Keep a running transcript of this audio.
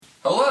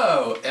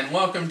and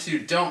welcome to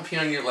Don't Pee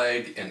on Your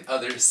Leg and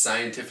Other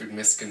Scientific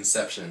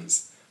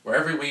Misconceptions, where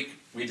every week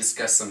we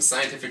discuss some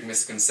scientific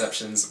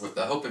misconceptions with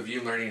the hope of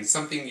you learning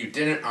something you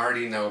didn't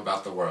already know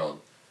about the world.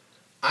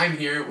 I'm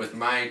here with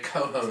my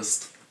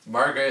co-host,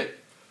 Margaret,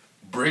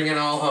 bring it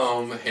all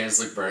home,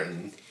 Hanslick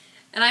Burton.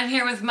 And I'm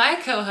here with my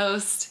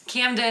co-host,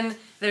 Camden.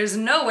 There's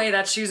no way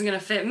that shoe's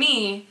gonna fit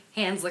me,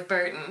 Hanslick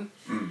Burton.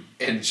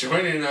 And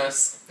joining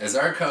us as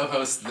our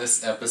co-host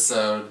this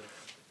episode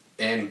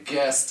and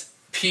guest,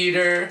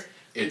 Peter,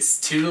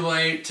 it's too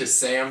late to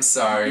say I'm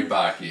sorry,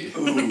 Baki.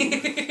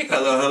 Ooh.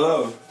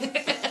 Hello.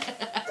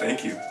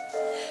 Thank you.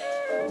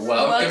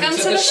 Welcome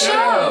to the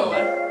show.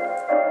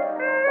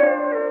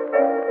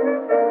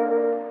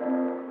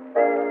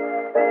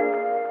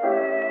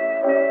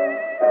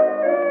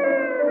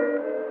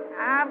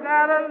 I've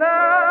got a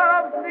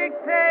lovesick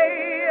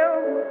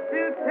tale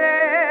to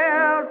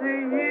tell to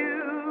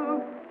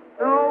you,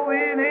 though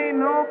it ain't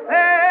no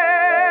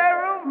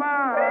affair of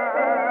mine.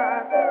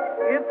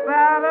 It's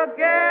about a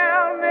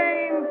gal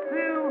named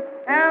Sue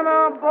and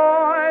a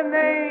boy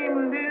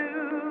named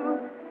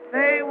Lou.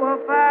 They were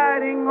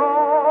fighting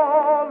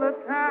all the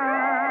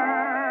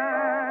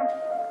time.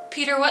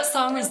 Peter, what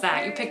song was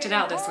that? You picked it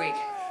out this week.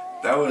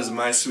 That was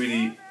My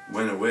Sweetie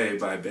Went Away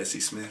by Bessie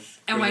Smith.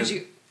 And why'd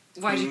you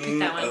pick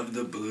that one? Of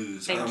the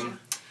Blues. Thank you.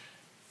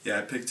 Yeah,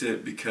 I picked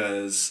it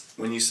because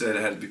when you said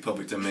it had to be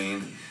public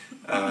domain,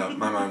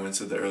 my mind went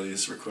to the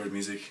earliest recorded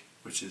music,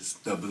 which is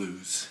the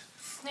blues.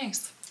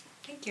 Nice.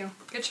 Thank you.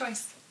 Good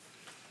choice.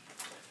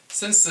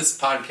 Since this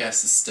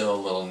podcast is still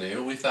a little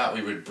new, we thought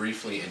we would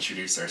briefly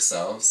introduce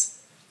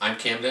ourselves. I'm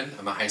Camden.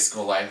 I'm a high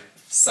school life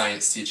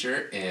science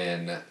teacher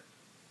in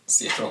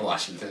Seattle,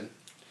 Washington.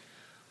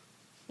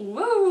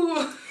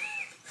 Woo!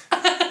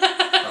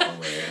 Oh,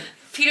 man.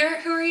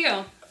 Peter, who are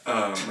you?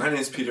 My name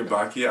is Peter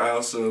Baki. I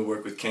also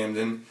work with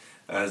Camden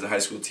as a high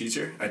school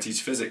teacher. I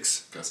teach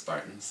physics. Go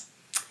Spartans.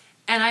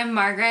 And I'm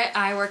Margaret.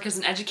 I work as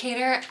an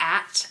educator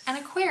at an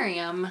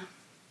aquarium.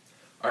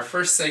 Our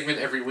first segment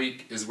every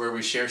week is where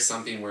we share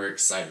something we're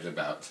excited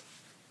about.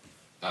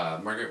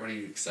 Margaret, what are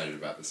you excited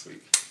about this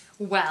week?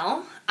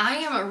 Well, I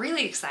am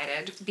really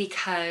excited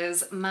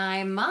because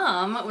my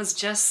mom was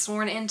just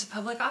sworn into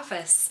public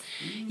office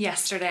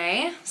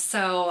yesterday.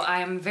 So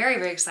I'm very,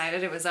 very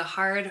excited. It was a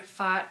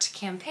hard-fought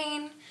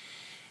campaign.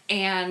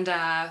 And,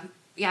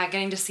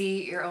 getting to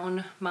see your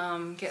own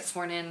mom get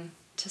sworn in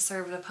to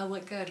serve the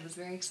public good was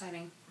very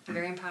exciting.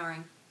 Very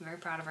empowering. I'm very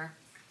proud of her.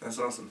 That's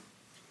awesome.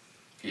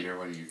 Peter,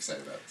 what are you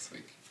excited about this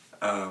week?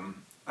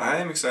 I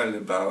am excited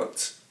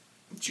about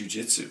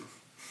jiu-jitsu.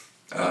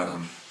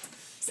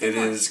 It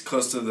is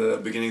close to the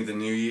beginning of the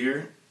new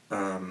year,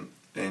 and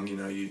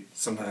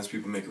sometimes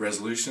people make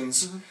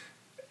resolutions. Mm-hmm.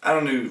 I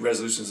don't do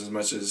resolutions as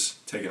much as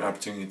take an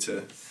opportunity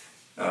to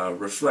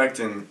reflect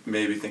and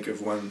maybe think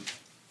of one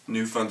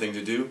new fun thing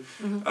to do.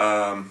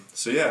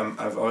 Mm-hmm.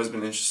 I've always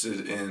been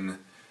interested in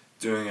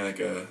doing like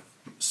a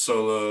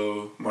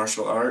solo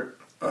martial art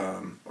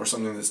or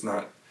something that's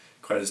not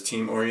quite as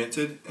team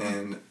oriented,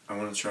 and I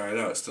want to try it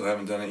out. Still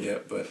haven't done it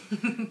yet, but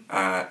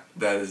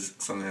that is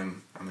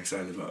something I'm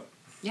excited about.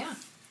 Yeah,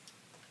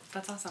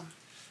 that's awesome.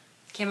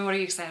 Cameron, what are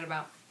you excited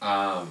about?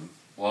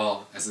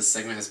 Well, as this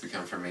segment has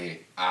become for me,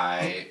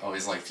 I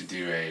always like to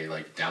do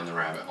a down the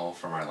rabbit hole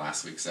from our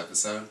last week's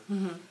episode.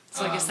 Mm-hmm.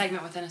 So a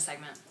segment within a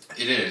segment.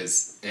 It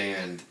is,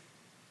 and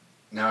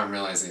now I'm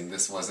realizing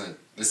this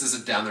is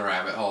a down the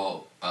rabbit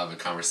hole of a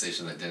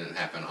conversation that didn't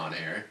happen on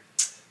air.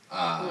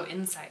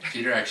 Insider.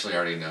 Peter actually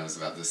already knows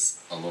about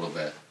this a little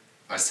bit.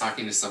 I was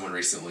talking to someone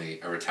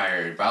recently, a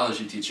retired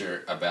biology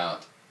teacher,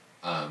 about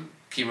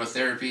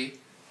chemotherapy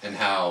and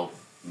how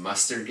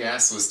mustard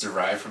gas was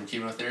derived from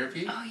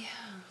chemotherapy. Oh,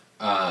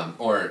 yeah.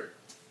 Or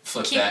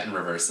flip that and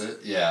reverse it.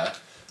 Yeah.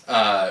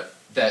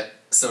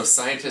 So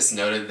scientists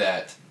noted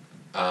that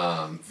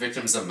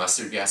victims of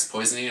mustard gas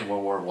poisoning in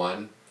World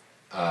War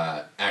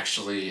I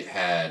actually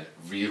had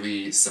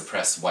really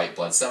suppressed white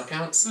blood cell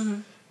counts.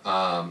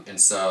 Mm-hmm. And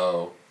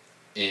so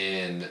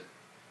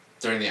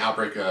during the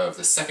outbreak of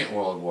the Second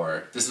World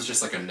War, this was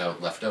just like a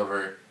note left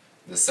over.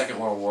 In the Second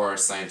World War,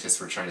 scientists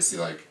were trying to see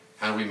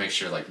how do we make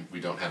sure we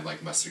don't have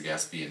mustard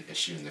gas be an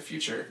issue in the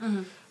future.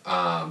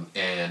 Mm-hmm.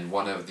 And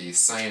one of the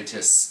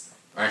scientists,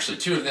 or actually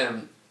two of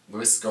them,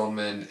 Louis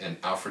Goldman and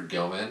Alfred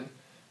Gilman,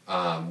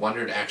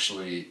 wondered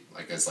actually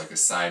as a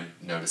side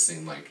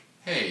noticing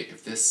hey,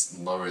 if this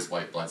lowers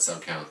white blood cell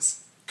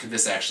counts, could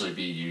this actually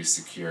be used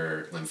to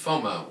cure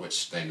lymphoma,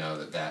 which they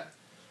know that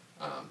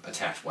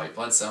attacked white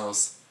blood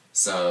cells.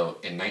 So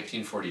in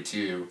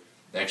 1942,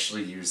 they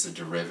actually used a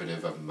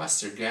derivative of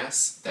mustard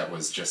gas that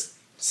was just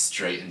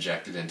straight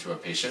injected into a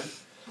patient.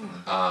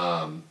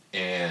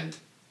 And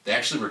they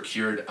actually were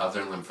cured of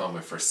their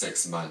lymphoma for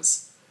 6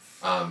 months.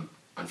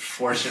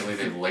 Unfortunately,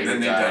 they later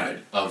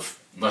died of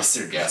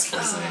mustard gas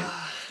poisoning.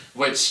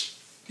 Which,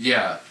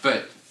 yeah,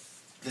 but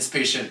this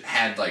patient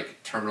had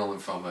terminal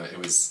lymphoma. It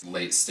was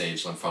late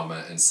stage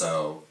lymphoma, and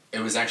so it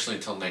was actually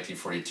until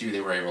 1942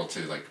 they were able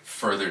to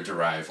further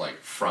derive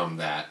from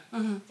that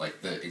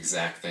the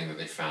exact thing that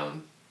they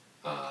found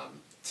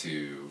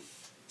to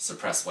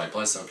suppress white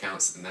blood cell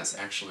counts, and that's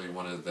actually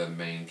one of the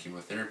main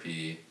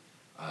chemotherapy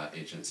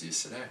agents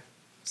used today.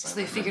 So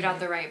they figured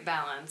out the right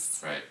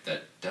balance. Right,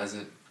 that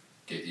doesn't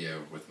get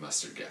you with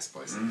mustard gas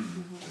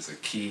poisoning. It's a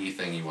key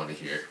thing you want to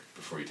hear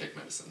before you take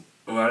medicine.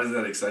 Why does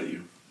that excite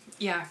you?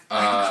 Yeah.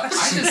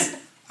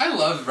 I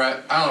love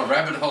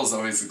rabbit holes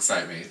always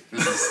excite me.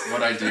 This is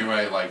what I do.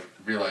 I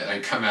realize I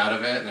come out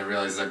of it and I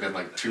realize I've been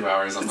 2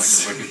 hours on a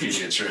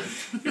Wikipedia trip.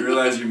 You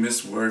realize you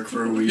missed work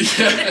for a week.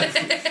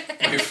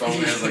 My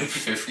phone has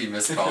 50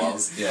 missed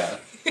calls. Yeah.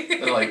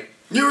 They're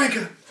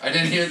Eureka!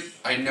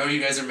 I know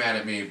you guys are mad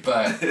at me,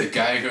 but the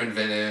guy who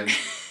invented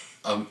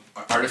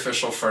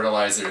artificial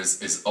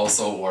fertilizers is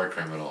also a war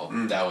criminal.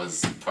 That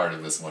was part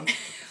of this one.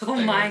 Oh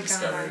my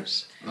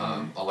gosh.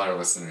 A lot of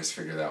listeners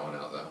figured that one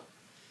out though.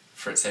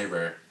 Fritz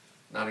Haber,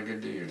 not a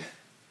good dude.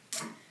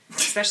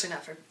 Especially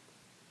not for,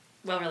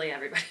 really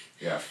everybody.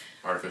 Yeah,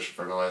 artificial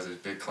fertilizers,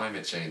 big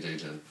climate change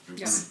agent.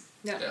 Oops.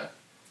 Yeah.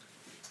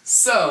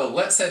 So,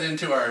 let's head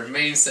into our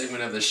main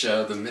segment of the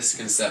show, the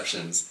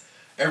misconceptions.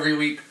 Every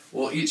week,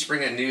 we'll each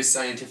bring a new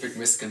scientific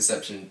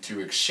misconception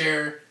to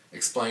share,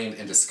 explain,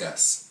 and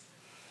discuss.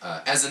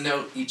 As a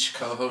note, each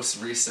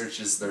co-host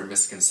researches their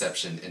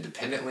misconception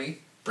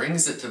independently,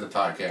 brings it to the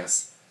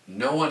podcast.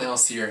 No one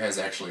else here has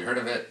actually heard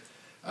of it.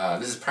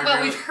 This is primarily...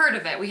 Well, we've heard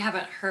of it. We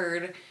haven't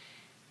heard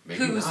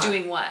who's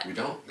doing what. We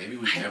don't. Maybe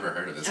we've never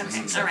heard of this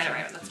misconception. All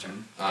right, that's true.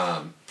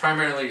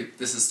 Primarily,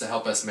 this is to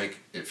help us make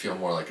it feel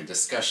more like a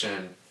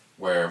discussion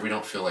where we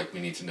don't feel like we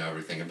need to know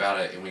everything about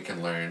it and we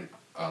can learn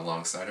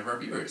alongside of our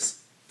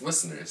viewers,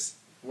 listeners,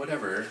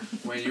 whatever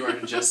way you are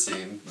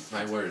ingesting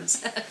my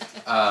words.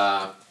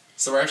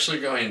 So we're actually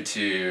going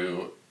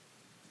to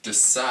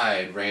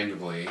decide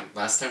randomly.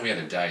 Last time we had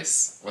a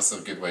dice. What's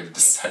a good way to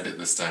decide it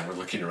this time? We're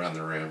looking around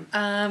the room.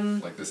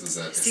 This is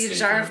a see a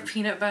jar of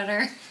peanut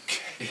butter.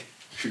 Okay.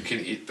 Who can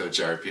eat the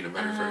jar of peanut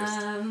butter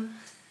first?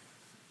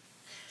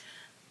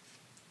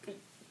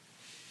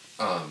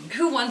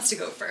 Who wants to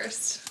go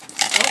first?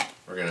 Oh.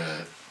 We're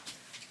gonna...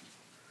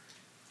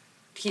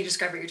 Can you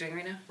describe what you're doing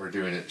right now? We're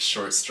doing it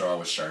short straw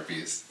with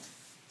Sharpies.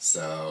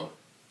 So...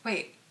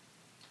 Wait.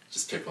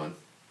 Just pick one.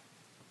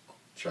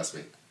 Trust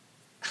me.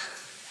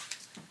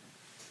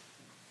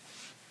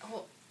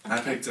 Oh, I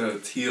picked a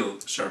teal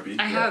Sharpie.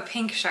 I have a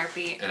pink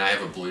Sharpie. And I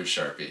have a blue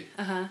Sharpie.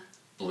 Uh-huh.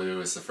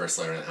 Blue is the first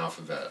letter in the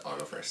alphabet. I'll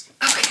go first.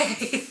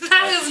 Okay.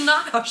 That is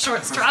not how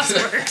short straws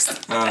works.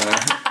 We're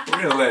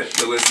going to let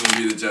the listener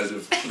be the judge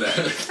of that.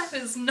 That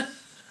is not...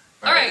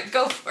 All right,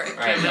 go for it.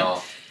 All right,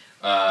 y'all.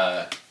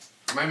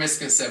 My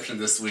misconception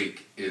this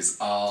week is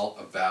all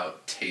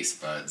about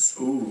taste buds.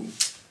 Ooh.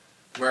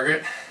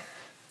 Margaret,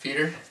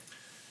 Peter,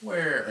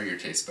 where are your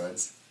taste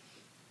buds?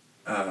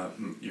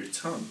 Your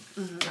tongue.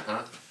 Mm-hmm.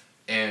 Uh-huh.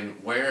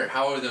 And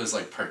how are those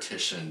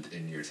partitioned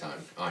in your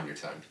tongue, on your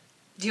tongue?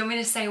 Do you want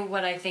me to say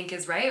what I think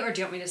is right, or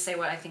do you want me to say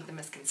what I think the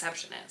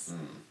misconception is?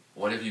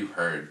 What have you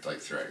heard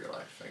throughout your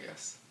life, I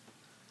guess?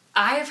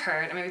 I've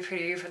heard, and maybe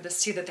Peter, you've heard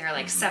this too, that there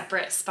are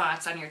separate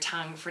spots on your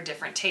tongue for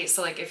different tastes.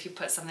 So if you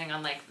put something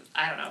on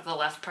the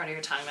left part of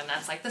your tongue, then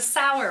that's the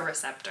sour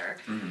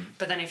receptor. Mm-hmm.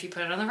 But then if you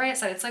put it on the right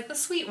side, it's the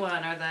sweet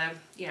one or the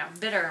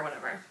bitter or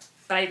whatever.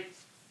 But I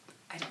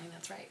don't think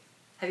that's right.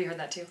 Have you heard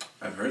that too?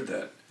 I've heard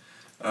that.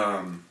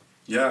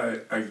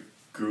 I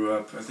grew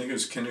up, I think it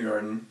was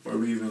kindergarten, where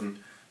we even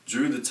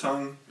drew the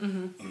tongue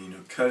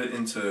and cut it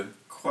into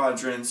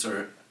quadrants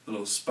or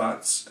little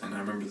spots, and I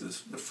remember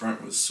the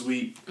front was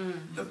sweet,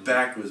 the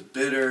back was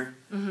bitter,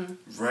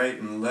 right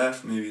and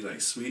left maybe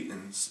sweet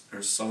and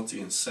or salty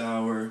and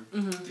sour.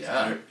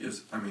 Yeah,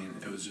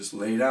 it was just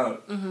laid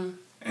out,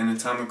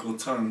 anatomical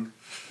tongue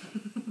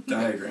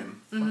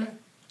diagram. Okay.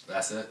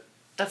 That's it.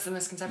 That's the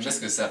misconception. The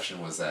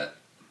misconception was that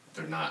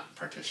they're not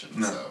partitioned.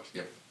 No. So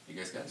yep, you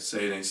guys got it.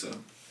 Say it ain't so.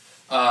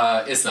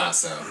 It's not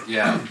so.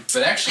 Yeah,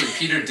 but actually,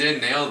 Peter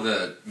did nail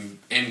the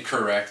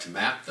incorrect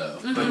map though.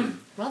 But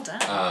well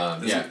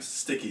done. Those are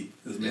sticky.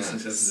 Those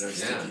misconceptions are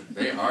sticky. Yeah,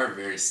 they are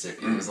very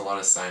sticky. There's a lot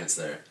of science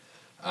there.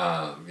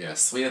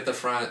 Sweet at the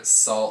front,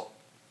 salt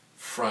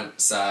front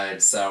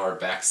side, sour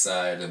back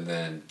side, and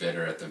then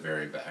bitter at the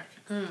very back.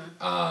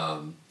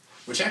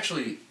 Which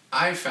actually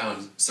I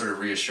found sort of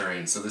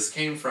reassuring. So this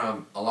came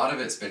from, a lot of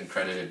it's been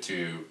credited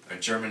to a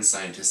German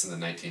scientist in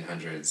the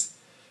 1900s.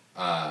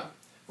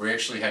 Where he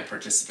actually had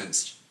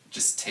participants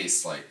just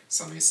taste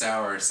something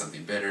sour,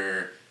 something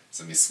bitter,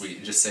 something sweet,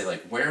 and just say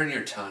where in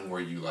your tongue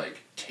were you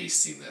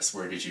tasting this?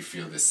 Where did you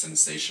feel this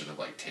sensation of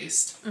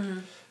taste?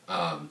 In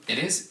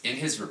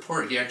his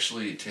report, he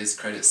actually, to his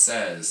credit,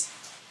 says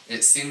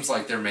it seems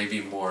like there may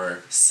be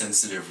more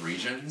sensitive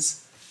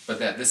regions, but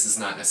that this is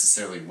not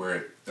necessarily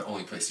the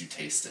only place you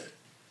taste it.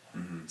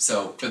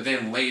 So, but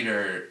then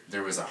later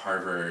there was a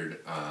Harvard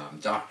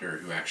doctor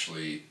who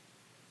actually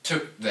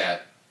took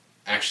that.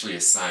 Actually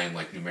assigned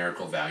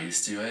numerical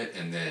values to it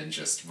and then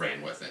just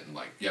ran with it and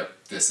yep,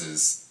 this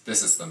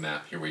is the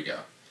map, here we go.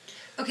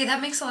 Okay,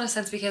 that makes a lot of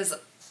sense because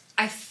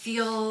I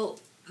feel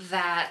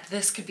that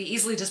this could be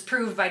easily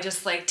disproved by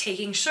just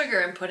taking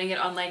sugar and putting it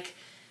on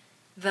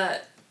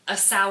the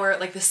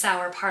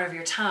sour part of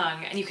your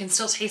tongue, and you can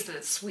still taste that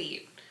it's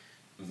sweet.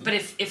 But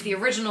if the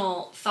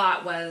original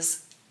thought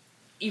was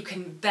you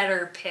can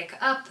better pick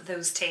up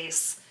those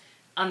tastes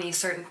on these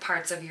certain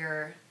parts of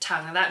your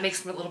tongue, that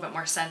makes a little bit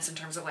more sense in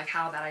terms of like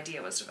how that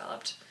idea was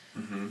developed.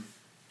 Mm-hmm.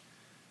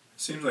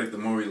 Seems like the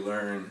more we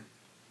learn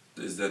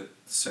is that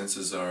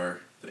senses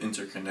are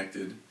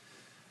interconnected.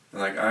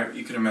 And like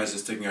you can imagine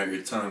just taking out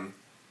your tongue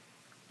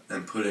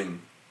and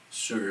putting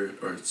sugar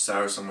or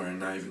sour somewhere and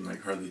not even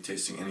like hardly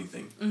tasting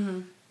anything.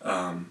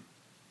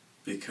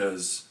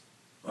 Because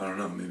I don't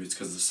know, maybe it's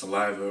because of the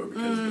saliva or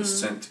because of the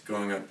scent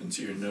going up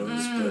into your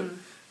nose, but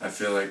I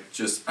feel like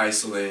just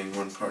isolating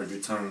one part of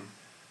your tongue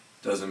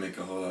doesn't make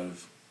a whole lot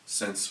of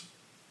sense,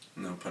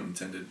 no pun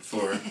intended,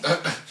 for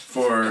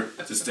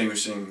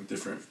distinguishing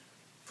different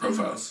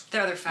profiles.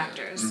 There are other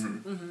factors.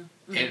 And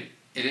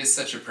it is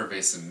such a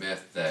pervasive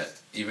myth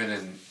that even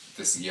in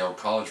this Yale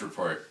College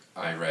report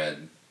I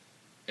read,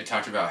 it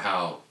talked about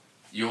how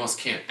you almost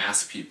can't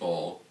ask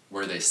people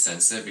where they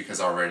sense it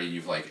because already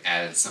you've like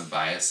added some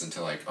bias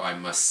into like, oh, I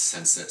must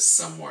sense it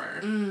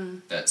somewhere.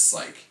 That's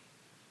like,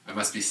 I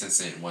must be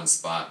sensing it in one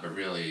spot, but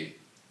really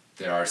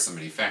there are so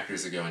many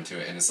factors that go into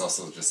it, and it's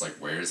also just like,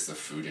 where's the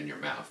food in your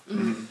mouth?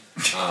 And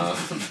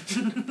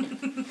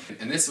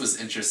this was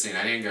interesting.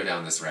 I didn't go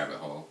down this rabbit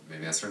hole.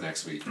 Maybe that's for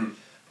next week.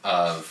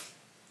 Of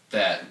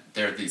that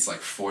there are these like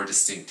 4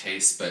 distinct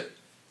tastes, but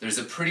there's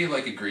a pretty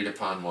like agreed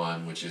upon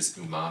one, which is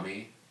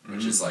umami,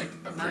 which is like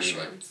a pretty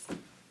like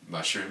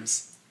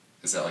mushrooms.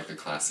 Is that like the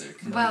classic?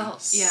 Well,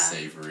 yeah.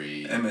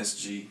 Savory.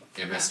 MSG.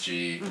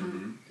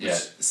 Yeah,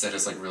 said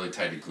it's like really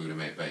tied to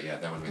glutamate, but yeah,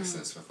 that one makes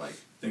sense with like.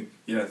 I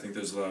think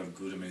there's a lot of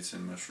glutamates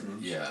in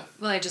mushrooms. Yeah.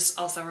 Well, I just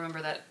also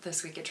remember that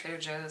this week at Trader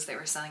Joe's they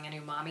were selling a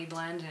new umami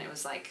blend, and it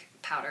was like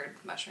powdered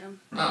mushroom.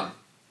 Oh,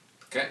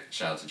 okay.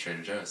 Shout out to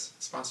Trader Joe's.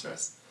 Sponsor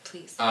us.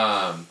 Please.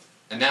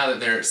 And now that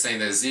they're saying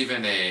there's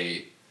even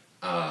a,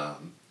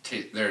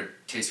 there are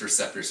taste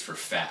receptors for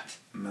fat.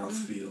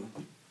 Mouthfeel.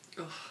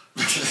 You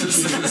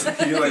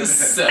like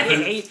I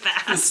hate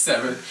that.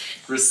 7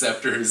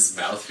 receptors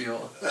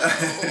mouthfeel.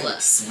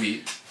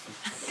 Sweet.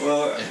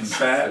 Well,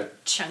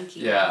 fat.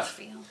 Chunky Yeah.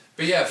 mouthfeel.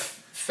 But yeah,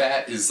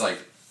 fat is like,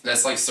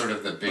 that's like sort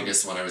of the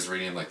biggest one I was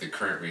reading, like the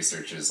current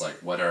research is like,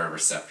 what are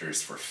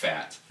receptors for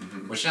fat?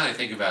 Which now I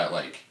think about it,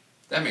 like,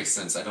 that makes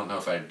sense. I don't know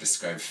if I'd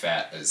describe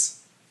fat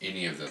as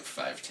any of the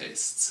 5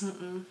 tastes.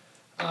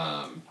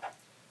 But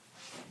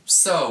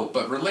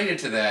related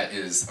to that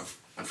is,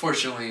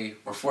 unfortunately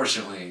or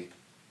fortunately,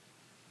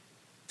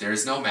 there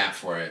is no map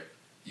for it.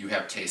 You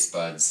have taste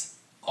buds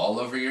all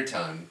over your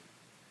tongue,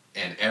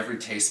 and every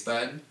taste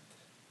bud,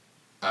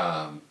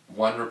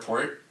 one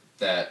report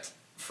that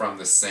from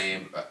the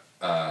same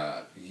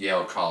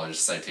Yale College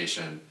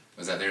citation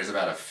was that there's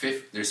about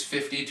there's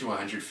 50 to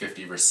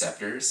 150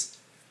 receptors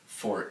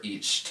for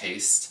each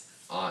taste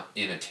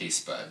in a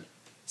taste bud.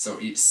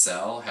 So each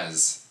cell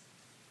has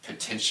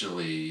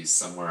potentially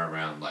somewhere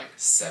around like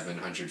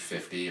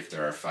 750 if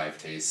there are 5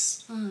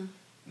 tastes.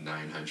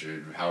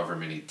 900, however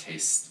many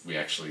tastes we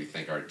actually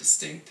think are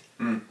distinct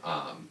in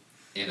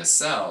a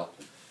cell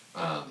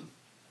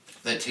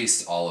that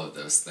tastes all of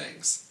those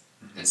things.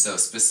 And so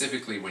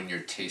specifically when you're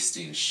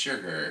tasting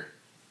sugar,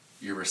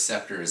 your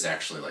receptor is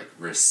actually like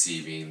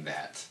receiving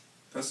that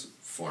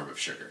form of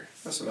sugar.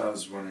 That's what I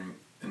was wondering,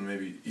 and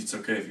maybe it's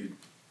okay if you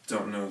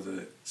don't know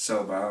the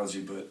cell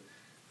biology, but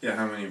yeah,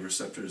 how many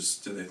receptors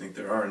do they think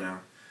there are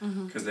now?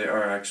 Because they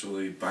are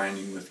actually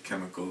binding with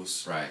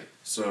chemicals. Right.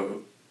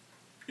 So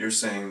you're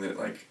saying that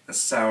like a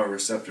sour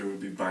receptor would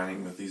be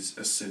binding with these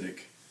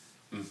acidic,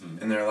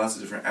 and there are lots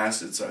of different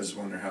acids, so I just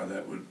wonder how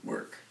that would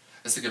work.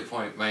 That's a good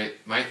point. My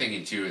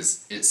thinking too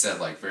is it said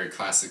like very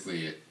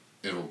classically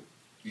it'll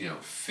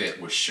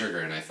fit with sugar,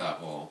 and I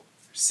thought, well,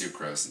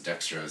 sucrose and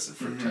dextrose and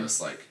fructose,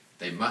 like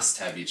they must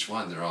have each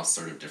one. They're all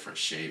sort of different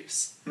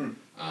shapes.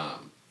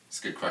 It's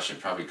a good question.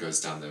 Probably goes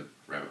down the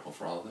rabbit hole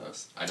for all of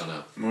those. I don't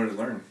know. More to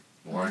learn.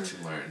 More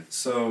to learn.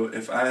 So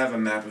if I have a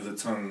map of the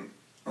tongue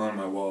on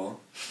my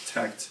wall,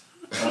 tacked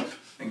up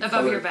and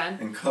Above your bed,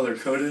 and color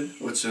coded,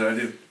 what should I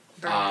do?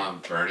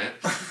 Burn it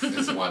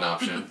is one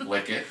option.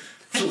 Lick it.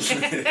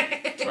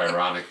 To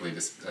ironically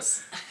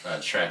discuss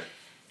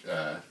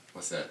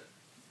what's that?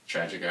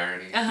 Tragic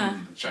irony.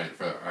 I'm trying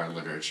for our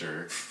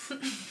literature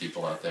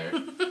people out there.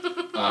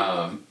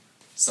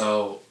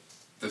 So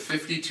the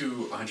 50 to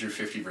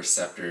 150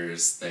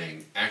 receptors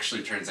thing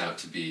actually turns out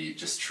to be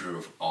just true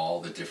of all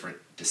the different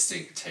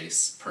distinct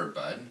tastes per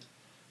bud.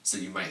 So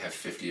you might have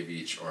 50 of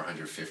each or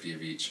 150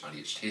 of each on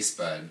each taste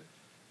bud.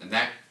 And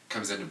that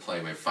comes into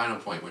play my final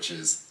point, which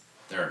is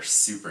there are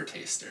super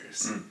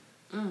tasters.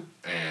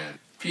 And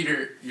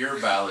Peter, you're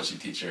a biology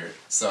teacher,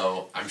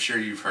 so I'm sure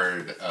you've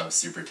heard of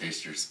super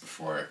tasters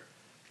before.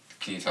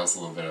 Can you tell us a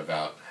little bit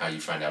about how you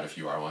find out if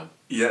you are one?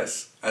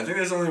 Yes. I think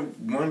there's only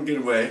one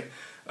good way.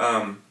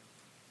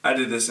 I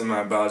did this in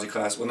my biology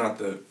class. Well, not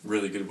the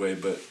really good way,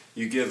 but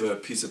you give a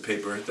piece of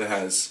paper that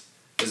has,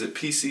 is it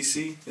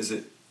PCC? Is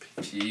it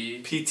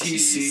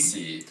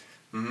PTC?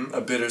 A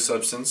bitter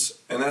substance.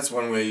 And that's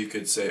one way you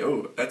could say,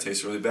 oh, that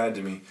tastes really bad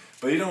to me.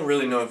 But you don't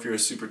really know if you're a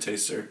super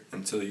taster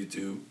until you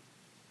do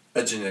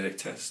a genetic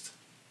test.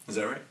 Is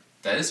that right?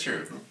 That is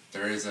true.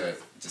 There is a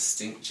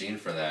distinct gene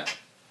for that.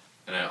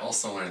 And I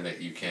also learned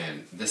that you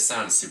can... This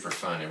sounds super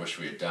fun. I wish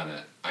we had done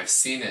it. I've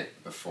seen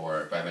it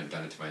before, but I haven't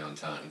done it to my own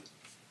tongue.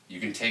 You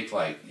can take,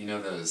 like, you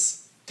know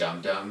those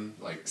dum-dum,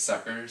 like,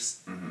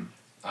 suckers? Mm-hmm.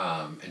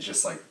 And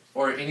just, like...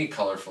 Or any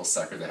colorful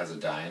sucker that has a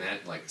dye in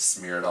it, like,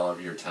 smear it all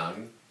over your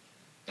tongue.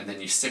 And then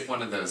you stick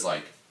one of those,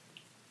 like,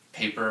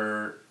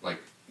 paper... Like,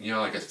 you know,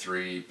 like a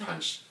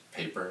 3-punch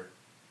paper?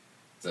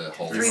 The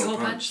hole. 3-hole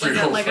punch?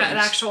 Like an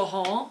actual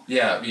hole?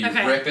 Yeah, you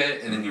rip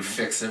it and then you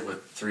fix it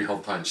with 3-hole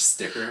punch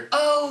sticker.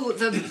 Oh,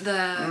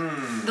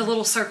 the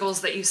little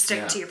circles that you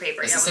stick to your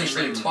paper. It's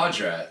essentially a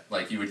quadrat,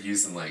 like you would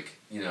use in like,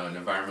 you know, an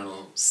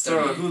environmental study.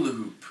 Throw a hula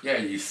hoop. Yeah,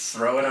 you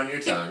throw it on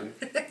your tongue.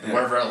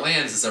 Wherever it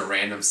lands is a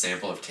random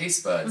sample of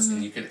taste buds,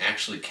 and you can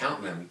actually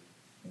count them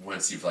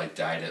once you've like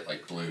dyed it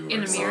like blue.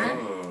 In a mirror?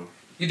 Oh.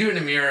 You do it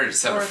in a mirror,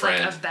 just have a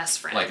friend. Like a best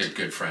friend. Like a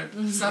good friend.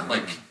 It's not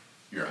like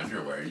your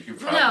underwear. You could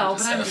probably No,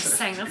 just but I'm have just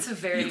saying, that's a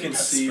very... You can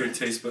see your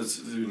taste buds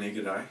through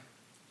naked eye?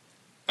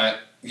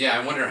 Yeah,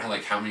 I wonder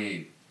how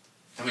many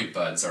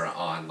buds are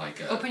on like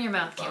a... Open your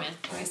mouth, Cayman.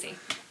 Let me see.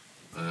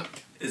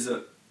 Is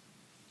it...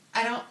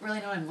 I don't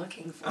really know what I'm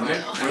looking for. Okay,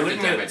 know. we're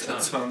looking I at did my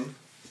a tongue.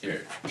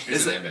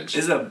 Here's an image.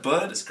 Is a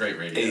bud It's great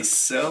radio. a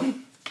cell?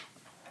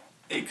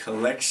 A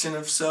collection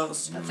of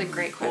cells? That's a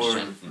great Or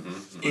question.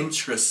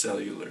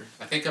 intracellular?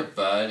 I think a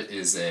bud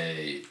is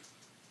a...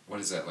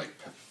 What is that, like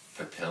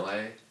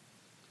papillae?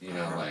 You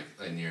know, like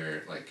in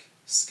your like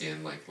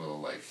skin, like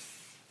little like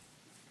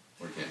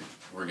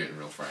we're getting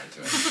real far into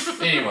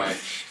it. Anyway,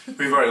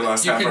 We've already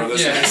lost half our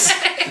listeners.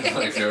 Yeah,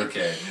 like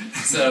okay.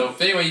 So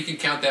but anyway, you can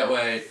count that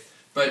way.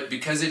 But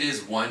because it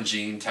is one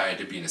gene tied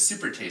to being a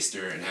super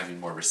taster and having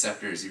more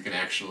receptors, you can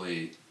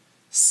actually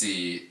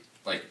see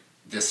like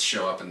this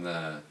show up in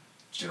the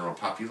general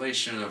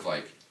population of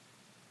like,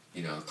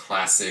 you know,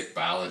 classic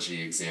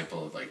biology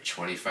example of like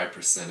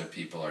 25% of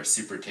people are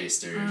super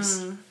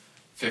tasters.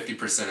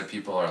 50% of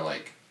people are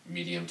like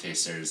medium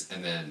tasters,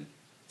 and then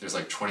there's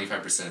like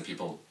 25% of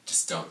people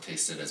just don't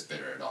taste it as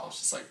bitter at all. It's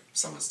just like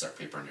someone stuck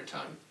paper on your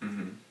tongue.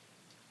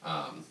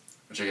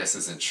 Which I guess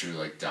isn't true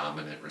like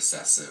dominant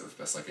recessive.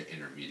 That's like an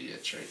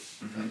intermediate trait.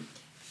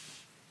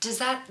 Does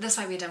that... This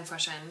might be a dumb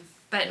question,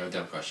 but... No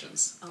dumb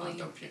questions. Only-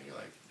 Don't pee on your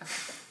leg.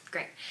 Okay,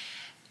 great.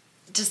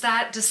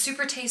 Does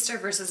super taster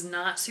versus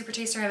not super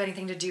taster have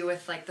anything to do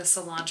with like the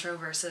cilantro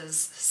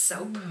versus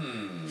soap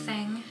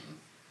thing?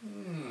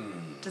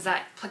 Does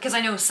that... Because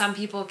I know some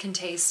people can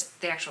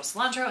taste the actual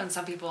cilantro, and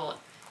some people,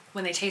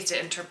 when they taste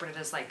it, interpret it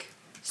as like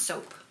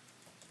soap.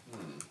 Are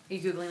you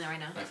Googling that right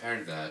now? I've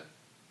heard that.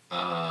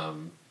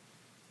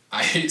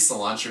 I hate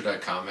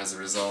cilantro.com as a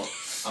result.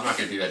 I'm not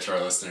going to do that to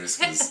our listeners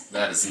because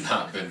that has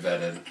not been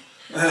vetted.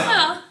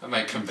 I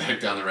might come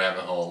back down the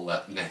rabbit hole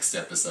next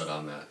episode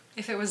on that.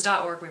 If it was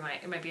 .org,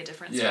 it might be a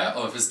difference. Yeah,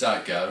 oh, if it's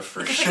 .gov,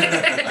 for sure.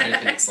 I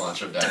hate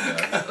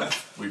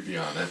cilantro.gov. We'd be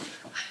on it.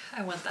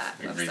 I want that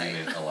We're website. reading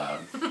it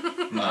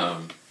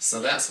aloud.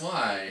 So that's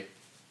why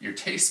your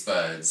taste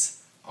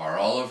buds are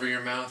all over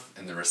your mouth,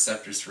 and the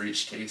receptors for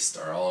each taste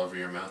are all over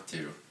your mouth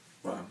too.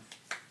 Wow.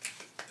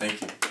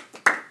 Thank you.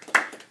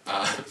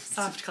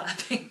 Soft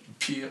clapping.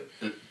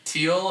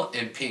 Teal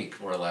and pink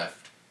were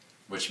left,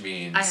 which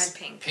means I had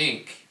pink.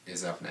 Pink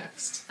is up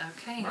next.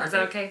 Okay. Margaret. Is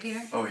that okay,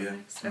 Peter? Oh, yeah.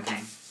 Okay.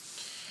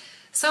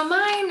 So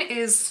mine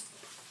is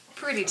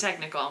pretty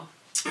technical.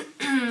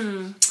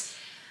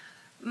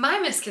 My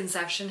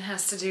misconception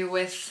has to do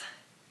with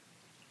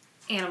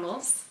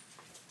animals.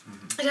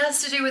 It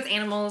has to do with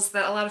animals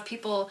that a lot of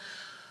people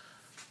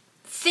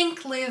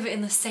think live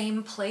in the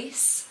same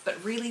place,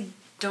 but really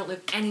don't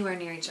live anywhere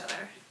near each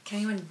other. Can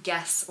anyone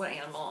guess what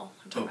animal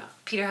I'm talking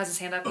about? Peter has his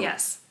hand up.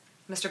 Yes.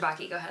 Mr.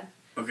 Baki, go ahead.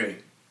 Okay.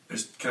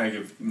 Can I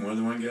give more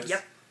than one guess?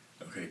 Yep.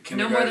 Okay.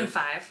 No more than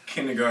 5.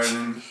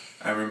 Kindergarten.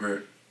 I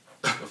remember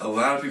a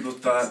lot of people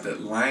thought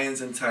that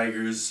lions and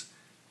tigers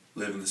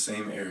live in the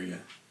same area.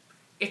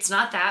 It's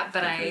not that,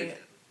 but Okay.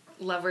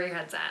 I love where your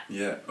head's at.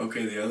 Yeah.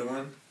 Okay, the other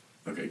one?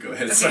 Okay, go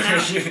ahead. Okay, Sorry.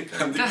 now.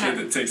 I'm the Go kid ahead.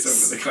 that takes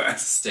over the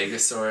class.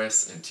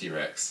 Stegosaurus and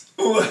T-Rex.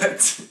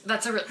 What?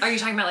 That's are you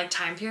talking about like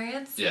time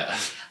periods? Yeah.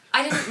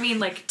 I didn't mean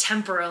like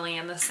temporally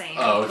in the same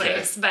Oh, okay.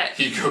 place, but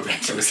You go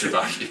back to Mr.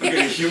 Baki.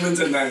 Okay,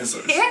 humans and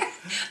dinosaurs.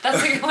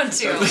 that's a good one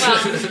too.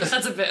 Well,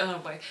 that's a bit. Oh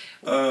boy.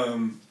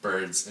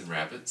 Birds and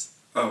rabbits.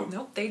 Oh,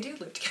 Nope, they do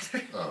live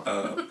together.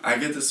 Oh. I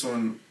get this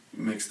one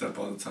mixed up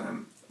all the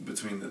time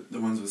between the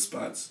ones with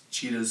spots.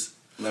 Cheetahs,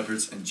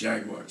 leopards, and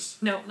jaguars.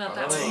 No, not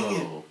that one.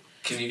 Oh.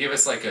 Can you give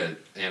us like an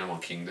animal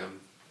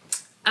kingdom?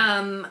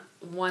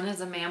 One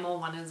is a mammal,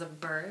 one is a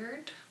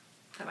bird.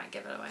 That might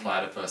give it away.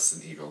 Platypus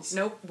and eagles.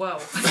 Nope. Whoa.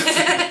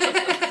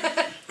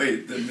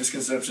 Wait, the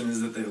misconception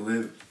is that they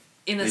live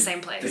In the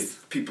same place.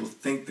 People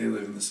think they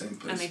live in the same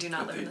place. And they do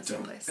not but live in they the same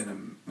don't. place.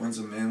 And one's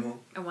a mammal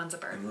And one's a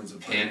bird. and one's a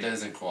bird.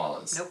 Pandas and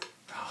koalas. Nope.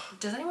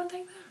 Does anyone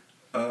think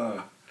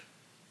that?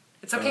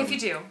 It's okay if you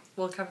do.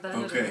 We'll cover that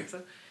in okay. another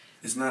episode.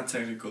 It's not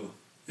technical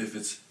if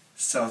it's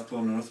South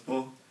Pole, North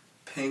Pole,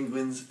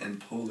 penguins, and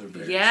polar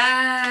bears.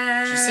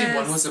 Yes. Did you say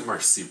one was a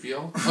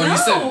marsupial? Oh, you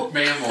said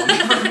mammal.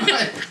 Never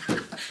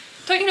mind.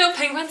 Don't you know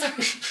penguins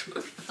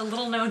are a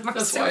little known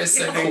That's why I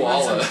said Penguins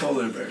koala. and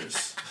polar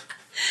bears.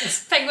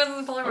 Penguins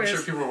and polar I'm bears. sure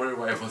people were wondering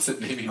why I wasn't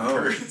naming Oh.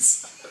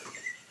 birds.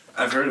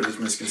 I've heard of this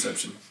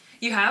misconception.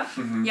 You have?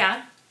 Mm-hmm.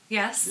 Yeah.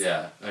 Yes.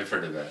 Yeah, I've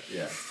heard of that,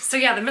 yeah. So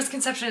yeah, the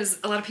misconception is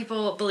a lot of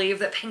people believe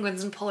that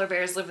penguins and polar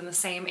bears live in the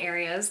same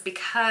areas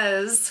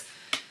because,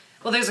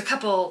 well, there's a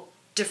couple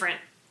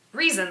different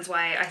reasons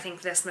why I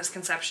think this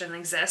misconception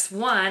exists.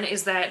 One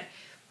is that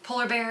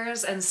polar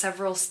bears and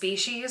several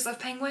species of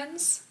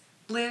penguins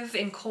live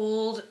in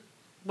cold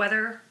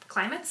weather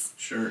climates.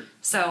 Sure.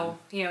 So,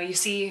 you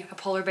see a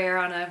polar bear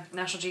on a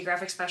National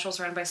Geographic special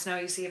surrounded by snow,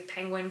 you see a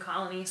penguin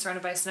colony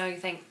surrounded by snow, you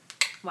think,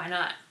 why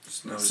not?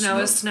 Snow Is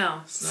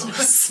snow. snow.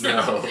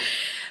 Snow.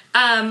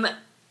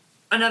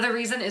 Another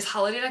reason is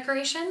holiday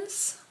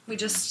decorations. We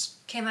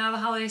just came out of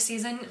the holiday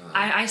season.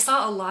 I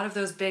saw a lot of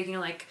those big,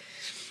 like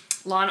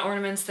lawn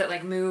ornaments that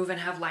like move and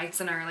have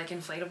lights and are like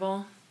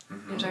inflatable. You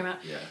know what I'm talking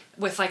about? Yeah.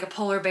 With like a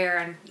polar bear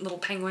and little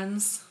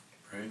penguins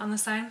Right. on the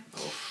side.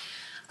 Oh.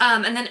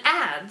 And then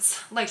ads.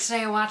 Like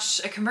today I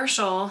watched a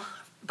commercial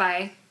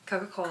by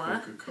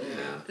Coca-Cola Coca-Cola.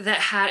 Yeah.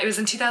 that it was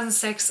in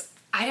 2006.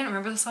 I didn't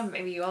remember this one.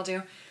 Maybe you all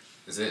do.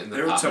 Is it in the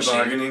They were pop machine?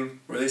 tobogganing.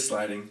 Were they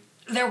sliding?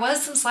 There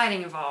was some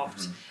sliding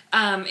involved.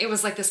 It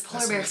was like this polar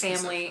That's a bear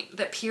misconception. family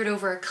that peered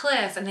over a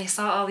cliff and they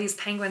saw all these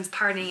penguins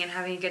partying and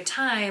having a good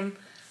time.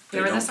 They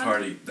Remember don't this one?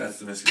 party. That's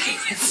the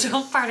misconception. It's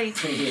still party.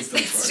 Penguins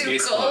don't It's party. too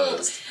Case cold.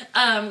 closed.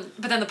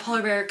 But then the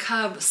polar bear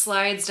cub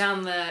slides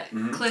down the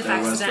cliff There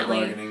was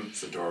accidentally tobogganing.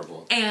 It's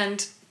adorable.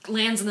 and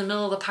lands in the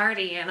middle of the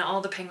party and all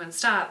the penguins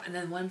stop and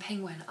then one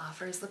penguin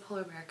offers the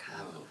polar bear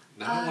cub Oh,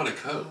 now I want a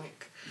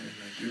Coke.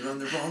 You're on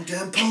the wrong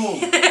damn pole.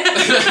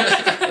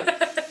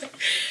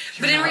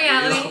 But in not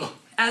reality, real.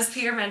 as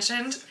Peter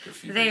mentioned,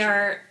 Graffiti they picture.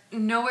 are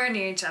nowhere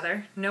near each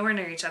other.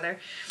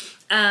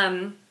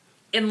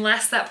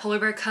 Unless that polar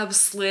bear cub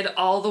slid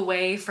all the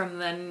way from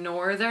the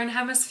northern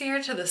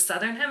hemisphere to the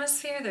southern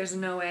hemisphere, there's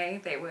no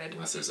way they would.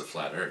 Unless there's a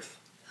flat Earth,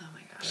 Oh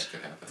my gosh. that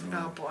could happen.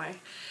 Oh boy.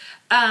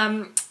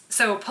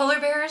 So polar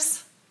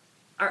bears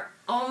are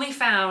only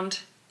found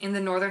in the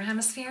northern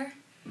hemisphere,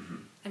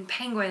 and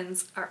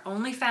penguins are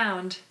only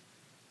found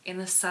in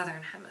the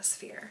southern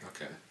hemisphere.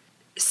 Okay.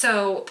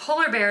 So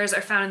polar bears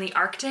are found in the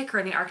Arctic or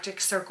in the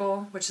Arctic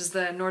Circle, which is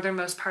the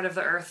northernmost part of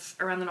the Earth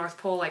around the North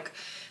Pole. Like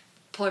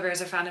polar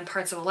bears are found in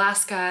parts of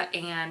Alaska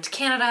and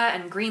Canada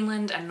and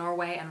Greenland and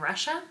Norway and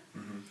Russia.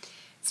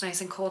 It's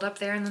nice and cold up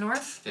there in the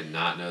north. Did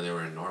not know they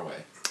were in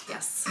Norway.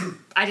 Yes.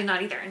 I did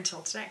not either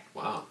until today.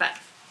 Wow. But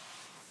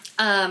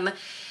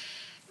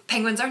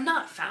penguins are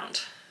not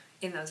found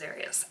in those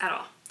areas at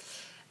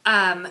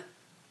all.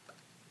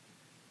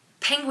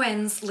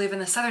 Penguins live in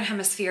the southern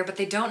hemisphere, but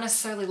they don't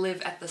necessarily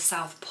live at the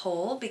South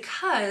Pole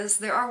because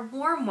there are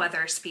warm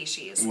weather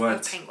species What?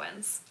 of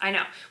penguins. I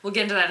know. We'll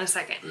get into that in a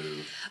second.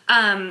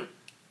 Boo.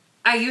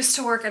 I used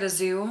to work at a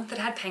zoo that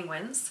had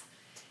penguins,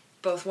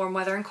 both warm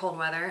weather and cold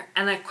weather,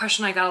 and the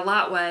question I got a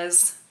lot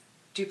was,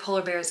 do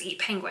polar bears eat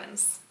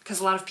penguins? Because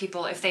a lot of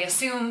people, if they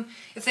assume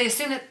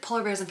that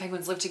polar bears and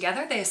penguins live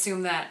together, they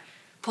assume that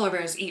polar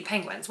bears eat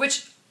penguins,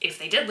 which if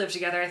they did live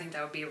together, I think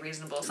that would be a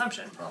reasonable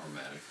assumption.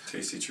 Problematic.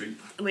 Tasty treat.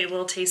 A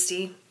little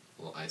tasty,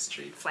 Little ice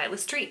treat.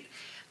 flightless treat.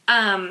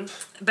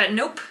 But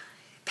nope.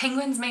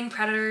 Penguins' main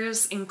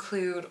predators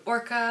include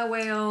orca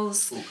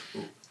whales. Ooh,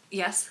 ooh.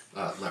 Yes.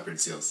 Leopard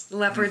seals.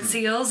 Leopard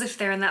seals, if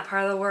they're in that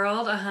part of the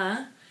world.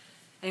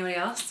 Anybody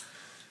else?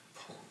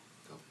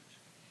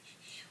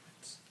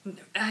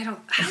 Humans. I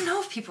don't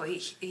know if people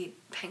eat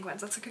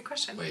penguins. That's a good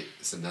question. Wait,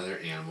 it's another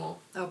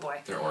animal. Oh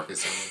boy. They're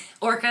orcas.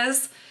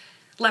 Orcas,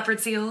 leopard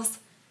seals,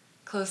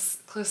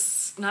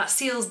 close, not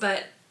seals,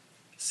 but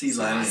Sea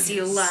lions.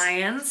 sea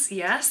lions,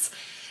 yes.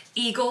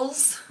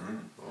 Eagles,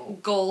 Oh.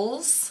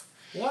 gulls,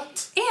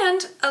 What?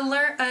 and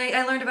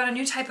I learned about a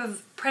new type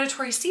of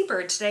predatory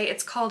seabird today.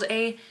 It's called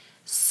a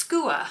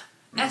skua,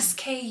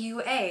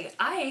 S-K-U-A.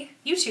 I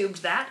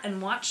YouTubed that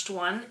and watched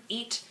one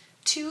eat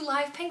 2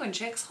 live penguin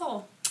chicks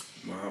whole.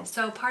 Wow.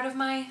 So part of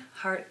my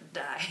heart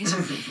died.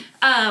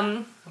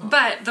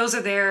 But those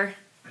are their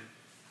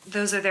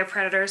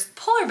predators.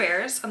 Polar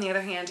bears, on the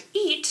other hand,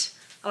 eat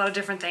a lot of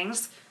different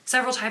things.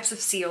 Several types of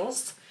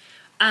seals.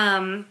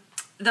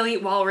 They'll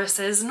eat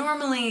walruses,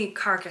 normally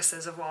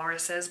carcasses of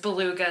walruses.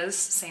 Belugas,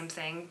 same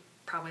thing.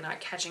 Probably not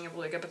catching a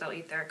beluga, but they'll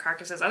eat their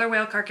carcasses. Other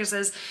whale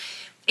carcasses.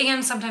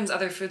 And sometimes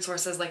other food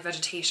sources like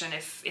vegetation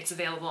if it's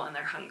available and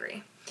they're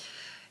hungry.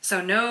 So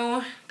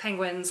no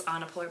penguins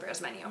on a polar bear's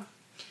menu.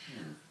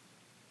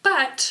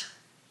 But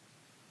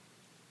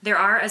there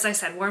are, as I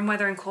said, warm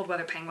weather and cold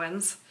weather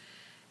penguins.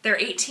 There are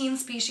 18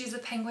 species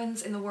of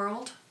penguins in the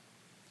world.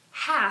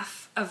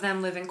 Half of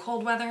them live in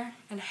cold weather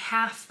and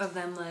half of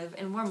them live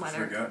in warm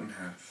weather. Forgotten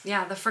half.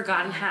 Yeah, the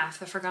forgotten half,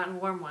 the forgotten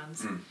warm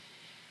ones.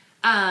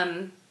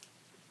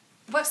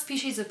 What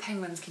species of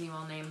penguins can you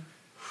all name?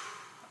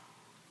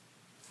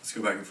 Let's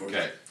go back and forth.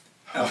 Okay.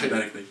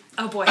 Alphabetically.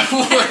 Oh boy.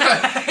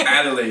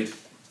 Adelaide.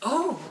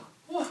 Oh,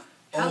 out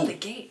Oh, the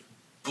gate.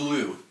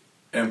 blue.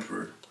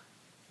 Emperor.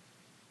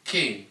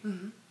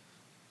 King.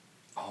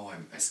 Oh,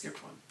 I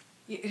skipped one.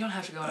 You don't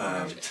have to go in order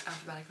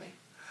alphabetically.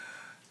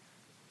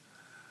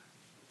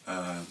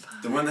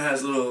 The one that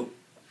has little...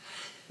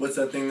 What's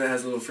that thing that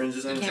has little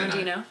fringes on it? Cameron, do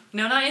you know?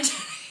 No, not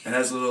antennae. It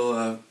has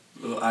little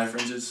eye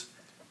fringes.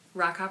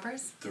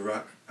 Rockhoppers? The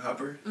rock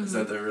hopper? Is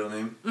that their real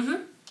name?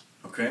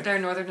 Mm-hmm. Okay. They're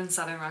northern and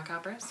southern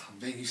rockhoppers. Oh,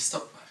 man, you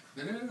stop.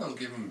 No,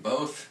 give them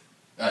both.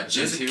 Gen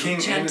There's 2. a king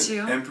Gen and 2.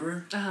 an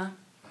emperor? Uh-huh.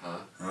 Uh-huh.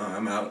 Oh,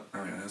 I'm out.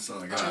 All right, that's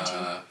all I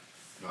got.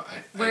 No,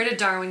 Where did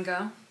Darwin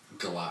go?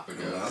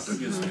 Galapagos.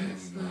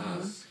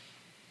 Galapagos.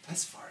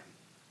 That's far.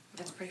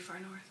 That's pretty far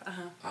north.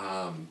 Uh-huh.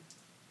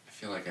 I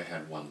feel like I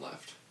had one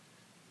left.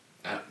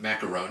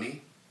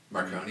 Macaroni?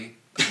 Marconi?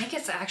 I think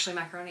it's actually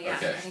macaroni, yeah.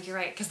 Okay. I think you're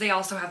right. Because they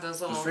also have those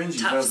The little fringy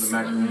tufts. does the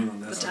macaroni one.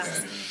 The That's tufts.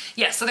 okay.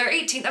 Yeah, so there are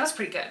 18. That was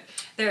pretty good.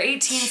 There are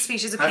 18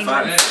 species of High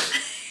penguins.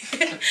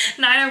 five.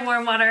 9 are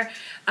warm water.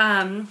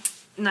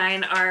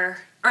 9 are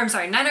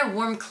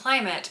warm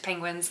climate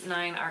penguins.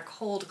 9 are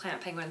cold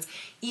climate penguins.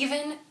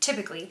 Even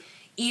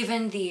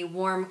the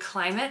warm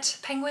climate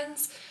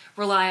penguins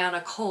rely on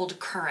a cold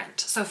current.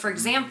 So, for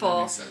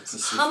example,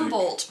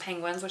 Humboldt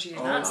penguins, which you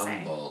did not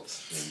say,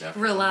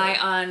 rely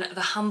on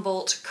the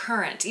Humboldt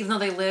current, even though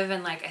they live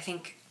in, like, I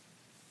think,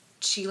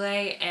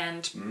 Chile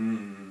and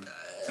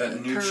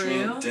That Peru.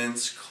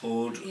 nutrient-dense,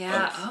 cold, Oh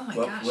my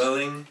gosh.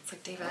 upwelling. It's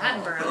like David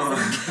Attenborough.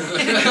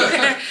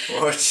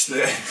 Watch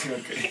that.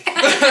 Okay.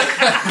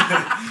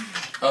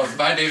 Oh,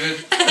 bye, David.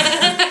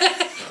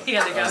 He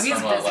had to go. That was He's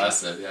fun while it busy.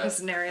 lasted, yeah.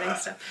 He's narrating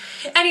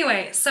stuff.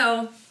 Anyway,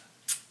 so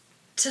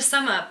to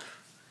sum up,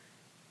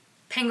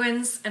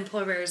 penguins and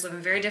polar bears live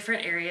in very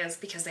different areas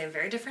because they have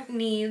very different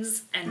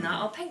needs, and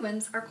not all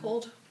penguins are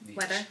cold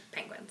weather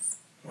penguins.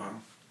 Wow.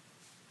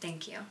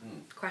 Thank you.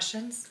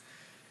 Questions?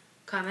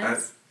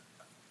 Comments?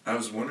 I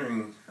was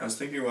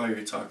thinking while you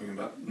were talking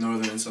about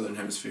northern and southern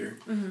hemisphere.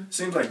 It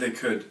seems like they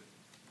could,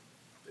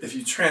 if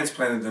you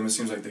transplanted them, it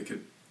seems like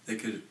they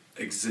could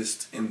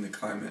exist in the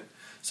climate.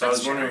 So That's I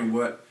was wondering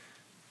what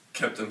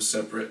kept them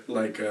separate.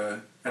 Like, I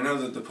know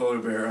that the polar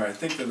bear, or I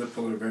think that the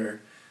polar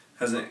bear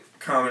has a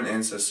common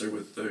ancestor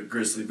with the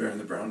grizzly bear and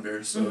the brown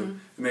bear. So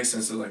it makes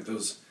sense that like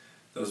those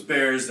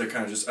bears, they're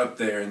kind of just up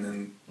there, and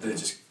then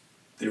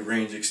their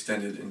range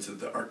extended into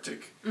the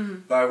Arctic.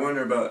 But I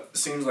wonder it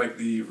seems like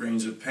the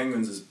range of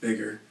penguins is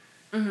bigger,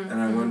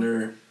 and I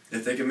wonder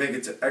if they can make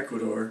it to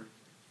Ecuador,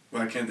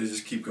 why can't they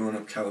just keep going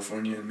up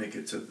California and make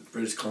it to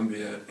British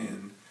Columbia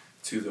and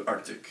to the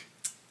Arctic?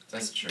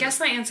 That's true. I guess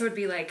my answer would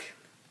be like,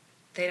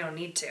 they don't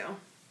need to.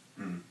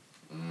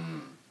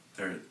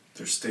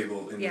 They're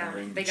stable in their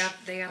range. they got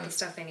the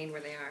stuff they need where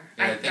they are.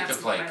 Yeah, I think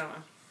of like, I don't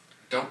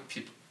know.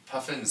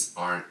 puffins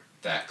aren't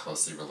that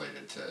closely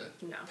related to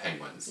No.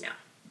 penguins. No.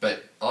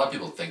 But a lot of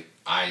people think,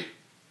 I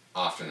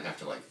often have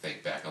to like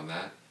think back on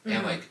that.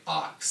 And like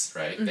auks,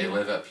 right? They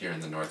live up here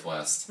in the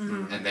Northwest,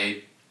 and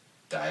they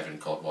dive in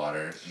cold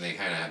water, and they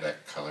kind of have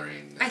that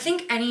coloring. I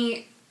think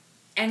any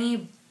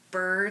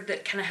bird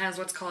that kind of has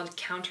what's called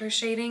counter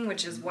shading,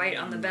 which is white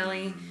on the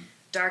belly,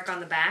 dark on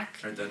the back,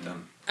 Write that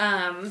down.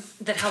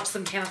 that helps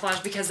them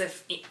camouflage, because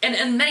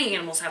and many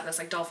animals have this,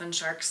 like dolphins,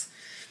 sharks,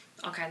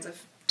 all kinds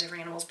of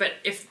different animals, but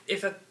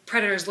if a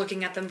predator is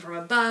looking at them from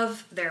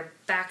above, their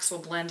backs will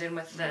blend in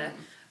with the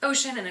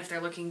ocean, and if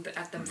they're looking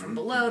at them from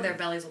below, their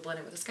bellies will blend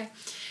in with the sky.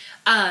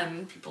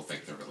 People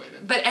think they're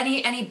related. But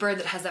any bird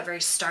that has that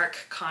very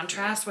stark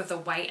contrast with the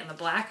white and the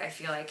black, I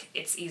feel like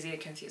it's easy to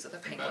confuse with a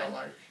penguin.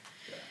 Meadowlark.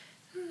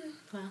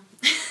 Well,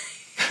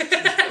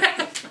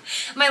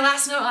 my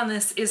last note on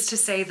this is to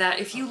say that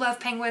if you love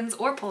penguins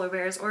or polar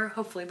bears, or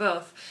hopefully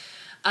both,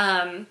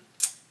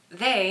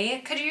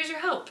 they could use your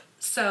help.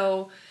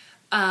 So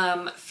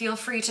feel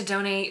free to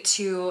donate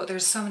to,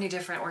 there's so many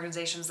different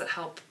organizations that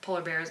help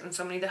polar bears and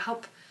so many that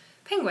help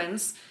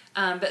penguins,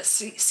 but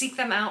seek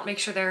them out, make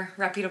sure they're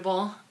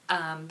reputable,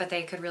 but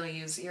they could really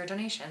use your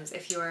donations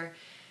if you're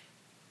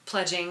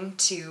pledging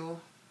to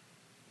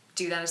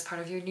do that as part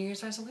of your New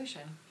Year's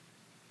resolution.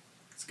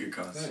 It's a good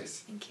cause. Nice.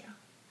 Thank you.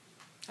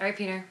 All right,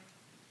 Peter.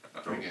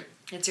 Bring it.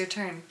 It's your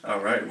turn. All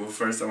right. Well,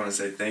 first I want to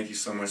say thank you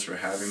so much for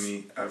having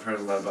me. I've heard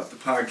a lot about the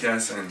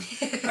podcast, and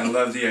I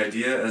love the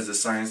idea as a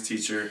science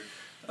teacher,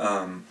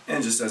 and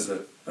just as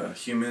a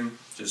human.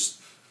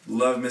 Just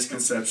love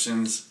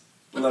misconceptions,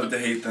 love to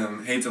hate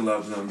them, hate to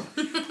love them.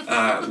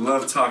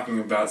 Love talking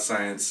about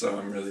science, so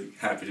I'm really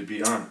happy to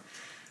be on.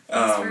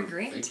 Thanks for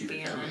agreeing thank to you for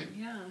be on. coming.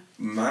 Yeah.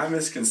 My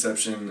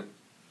misconception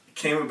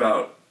came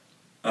about,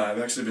 I've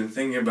actually been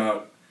thinking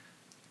about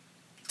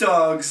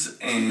dogs,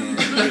 and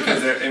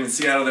because in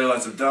Seattle there are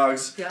lots of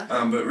dogs. Yeah.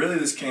 But really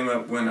this came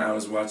up when I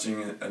was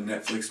watching a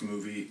Netflix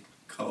movie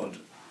called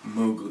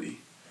Mowgli.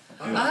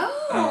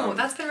 Oh,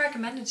 that's been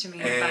recommended to me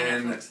by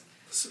Netflix.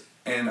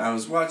 And I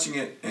was watching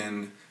it,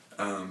 and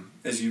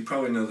as you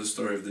probably know the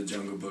story of the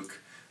Jungle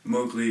Book,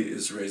 Mowgli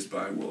is raised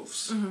by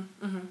wolves.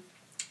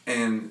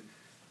 And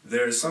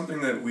there's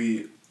something that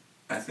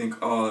I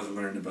think all have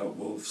learned about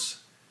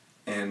wolves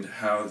and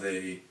how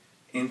they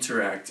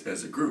interact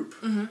as a group.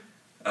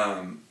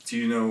 Do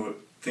you know,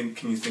 can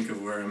you think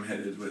of where I'm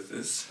headed with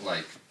this?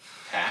 Like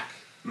pack?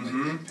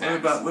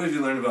 What have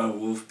you learned about a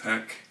wolf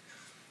pack?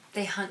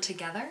 They hunt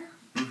together?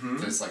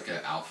 There's like an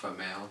alpha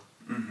male.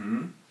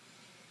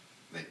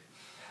 They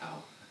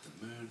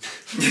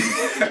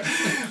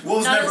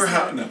Wolves Not never as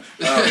have no.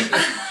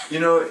 You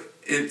know,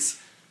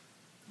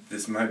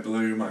 this might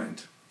blow your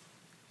mind.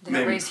 They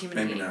don't raise human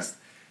maybe beings.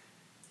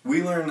 not.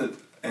 We learned that,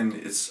 and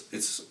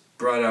it's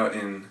brought out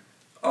in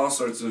all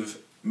sorts of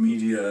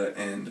media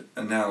and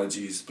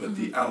analogies, but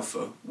the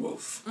alpha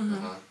wolf.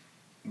 Uh-huh.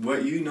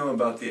 What you know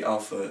about the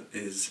alpha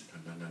is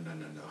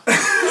No.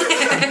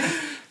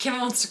 Kim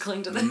wants to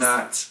cling to this.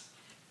 not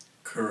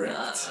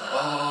correct.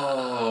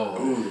 Oh.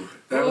 Ooh,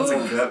 that was a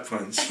gut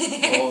punch.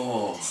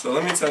 Oh. So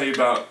let me tell you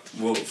about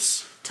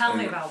wolves. Tell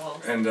me about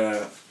wolves. And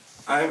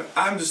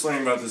I'm just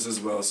learning about this as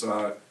well,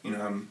 so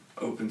I'm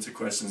open to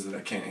questions that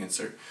I can't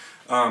answer.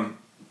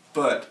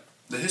 But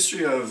the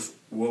history of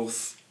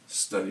wolf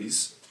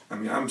studies, I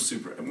mean,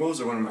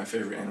 wolves are one of my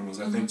favorite animals.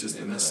 I think just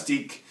the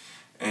mystique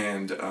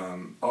and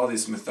all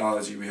this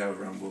mythology we have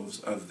around wolves,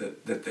 of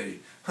that they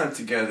hunt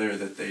together,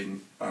 that they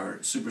are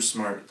super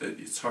smart, that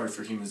it's hard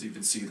for humans to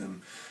even see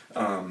them,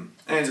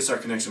 and just our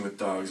connection with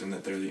dogs, and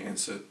that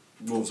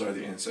wolves are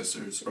the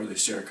ancestors, or they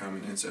share a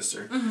common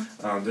ancestor.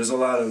 There's a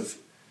lot of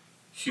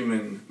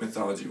human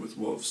mythology with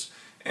wolves,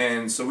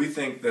 and so we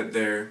think that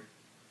there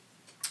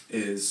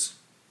is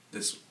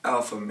this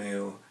alpha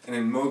male, and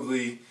in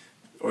Mowgli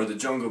or the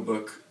Jungle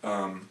Book,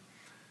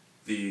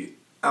 the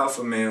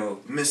alpha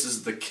male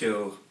misses the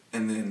kill,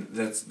 and then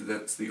that's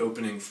the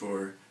opening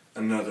for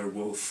another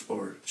wolf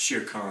or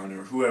Shere Khan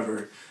or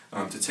whoever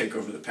to take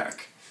over the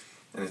pack.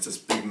 And it's this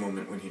big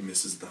moment when he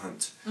misses the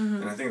hunt.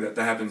 And I think that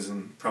happens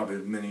in probably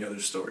many other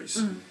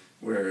stories,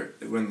 where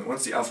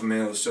once the alpha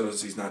male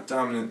shows he's not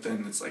dominant,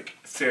 then it's like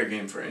fair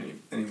game for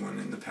anyone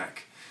in the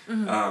pack.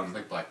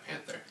 Like Black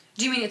Panther.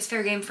 Do you mean it's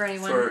fair game for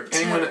anyone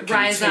that to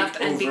rise take up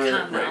and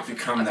over,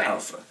 become the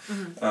alpha?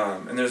 become the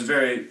alpha. And there's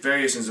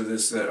variations of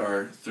this that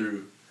are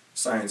through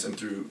science and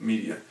through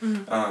media.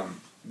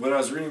 What I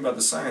was reading about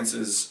the science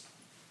is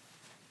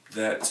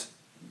that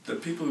the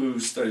people who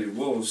studied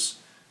wolves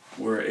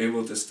were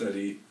able to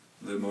study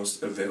the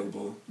most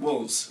available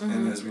wolves.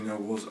 And as we know,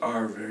 wolves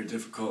are very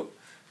difficult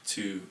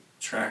to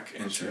track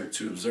and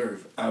to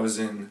observe. I was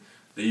in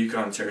the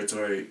Yukon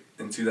Territory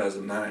in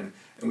 2009,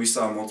 and we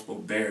saw multiple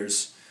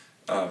bears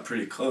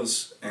pretty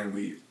close, and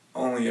we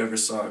only ever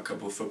saw a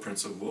couple of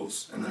footprints of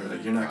wolves, and they're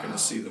like, you're not going to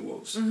see the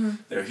wolves.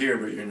 They're here,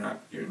 but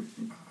you're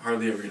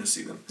hardly ever going to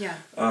see them. Yeah.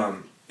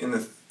 In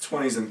the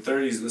 20s and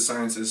 30s, the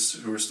scientists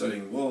who were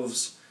studying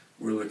wolves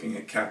were looking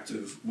at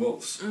captive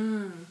wolves.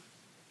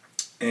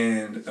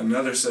 And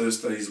another set of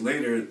studies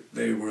later,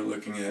 they were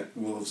looking at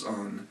wolves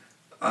on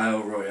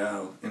Isle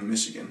Royale in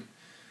Michigan.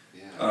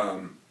 Yeah.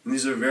 And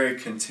these are very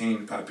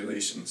contained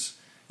populations.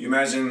 You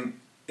imagine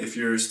if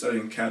you're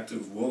studying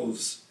captive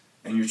wolves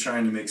and you're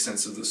trying to make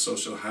sense of the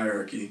social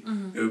hierarchy,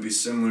 it would be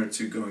similar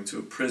to going to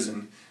a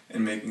prison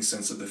and making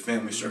sense of the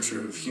family structure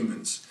of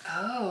humans.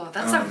 Oh,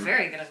 that's a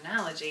very good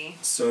analogy.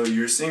 So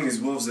you're seeing these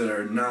wolves that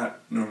are not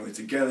normally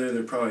together,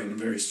 they're probably in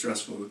very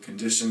stressful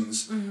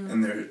conditions,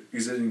 and they're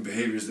exhibiting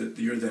behaviors that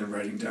you're then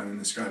writing down and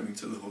describing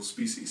to the whole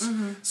species.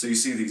 So you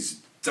see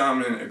these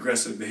dominant,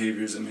 aggressive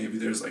behaviors, and maybe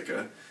there's like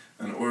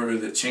an order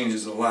that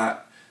changes a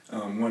lot.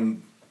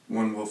 One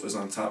wolf is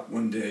on top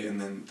one day,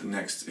 and then the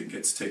next it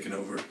gets taken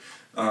over.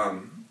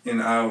 In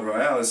Isle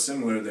Royale is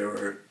similar. There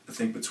were, I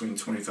think, between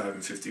 25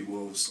 and 50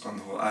 wolves on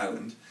the whole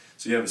island.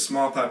 So you have a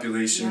small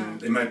population. Yeah.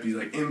 They might be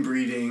like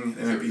inbreeding.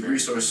 They might be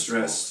resource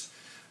stressed,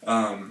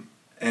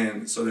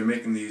 and so they're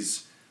making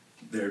these.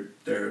 They're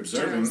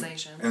observing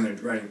and they're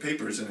writing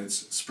papers, and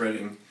it's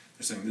spreading.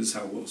 They're saying this is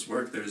how wolves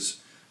work.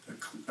 There's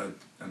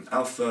an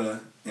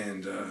alpha,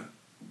 and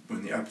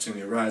when the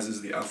opportunity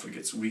arises, the alpha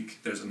gets weak.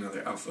 There's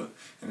another alpha,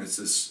 and it's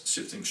this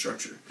shifting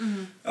structure.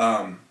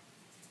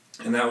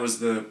 And that was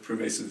the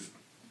pervasive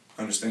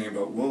understanding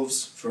about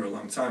wolves for a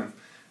long time.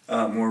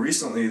 More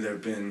recently, there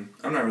have been,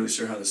 I'm not really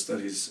sure how the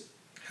studies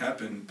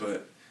happened,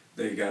 but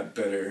they got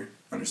better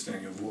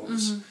understanding of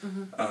wolves.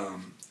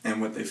 And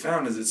what they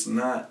found is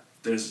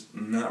there's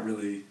not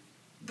really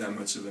that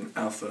much of an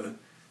alpha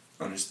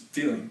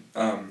feeling.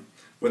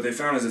 What they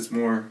found is it's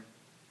more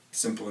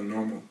simple and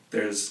normal.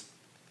 There's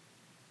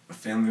a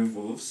family of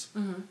wolves,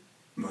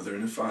 mother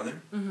and a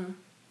father,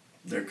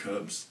 their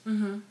cubs,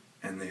 and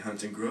they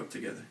hunt and grow up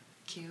together.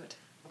 Cute.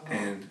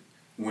 And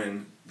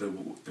when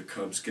the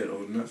cubs get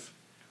old enough,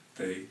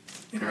 they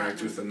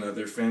interact with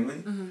another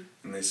family,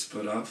 and they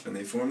split off and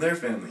they form their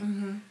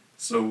family.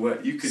 So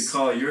what you could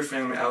call your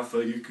family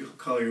alpha, you could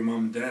call your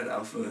mom and dad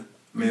alpha,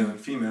 male and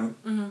female.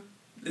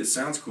 It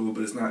sounds cool,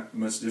 but it's not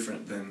much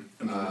different than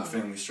a normal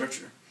family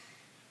structure.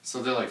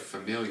 So they're like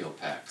familial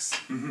packs.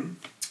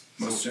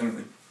 Most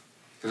generally.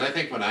 Because I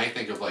think when I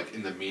think of like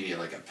in the media,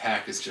 like a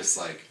pack is just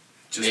like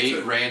Just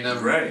 8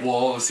 random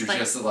wolves who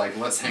just like,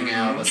 let's hang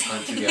out, let's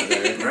hunt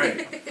together.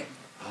 Right.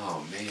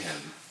 Oh man.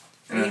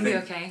 And Are you gonna be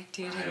okay?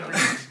 Do you I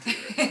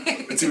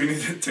don't know? Do we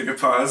need to take a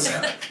pause?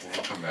 Yeah,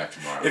 we'll come back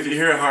tomorrow. If you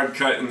hear a hard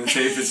cut in the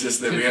tape, it's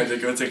just that we had to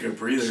go take a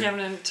breather.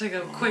 Kevin took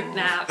a quick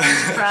nap to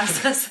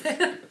process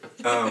it.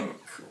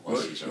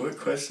 What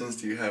questions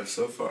do you have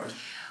so far?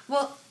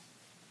 Well,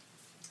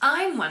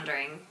 I'm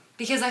wondering,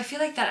 because I feel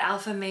like that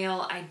alpha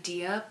male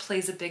idea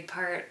plays a big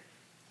part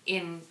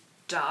in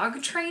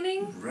dog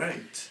training.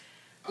 Right.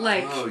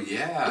 Like, oh,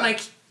 yeah. Like,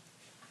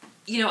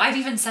 I've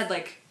even said,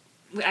 like,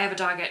 I have a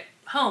dog at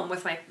home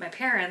with my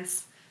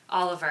parents,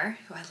 Oliver,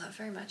 who I love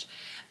very much.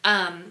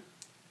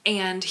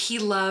 And he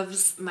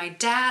loves my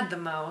dad the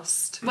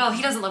most. Well,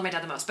 he doesn't love my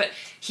dad the most, but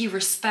he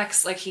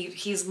respects, like,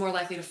 he's more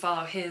likely to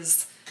follow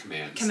his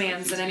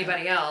commands than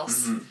anybody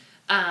else.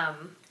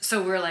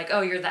 So we're like,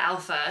 oh, you're the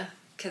alpha,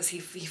 because he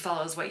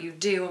follows what you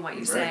do and what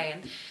you say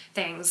and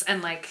things.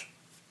 And, like,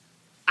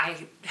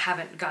 I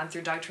haven't gone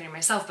through dog training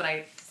myself, but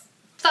I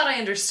thought I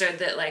understood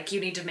that, like, you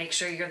need to make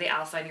sure you're the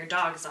alpha and your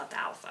dog's not the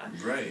alpha.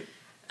 Right.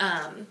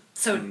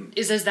 So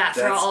is that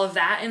throw all of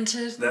that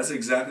into... That's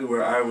exactly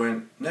where I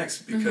went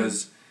next,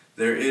 because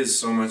there is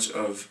so much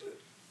of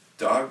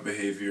dog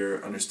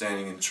behavior,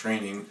 understanding, and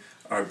training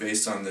are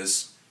based on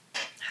this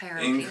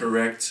hierarchy.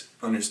 Incorrect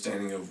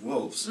understanding of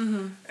wolves.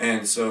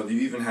 And so you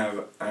even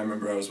have, I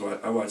remember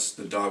I watched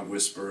The Dog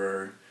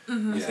Whisperer,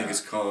 I think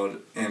it's called,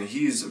 and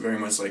he's very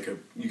much like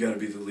you gotta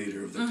be the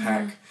leader of the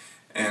pack.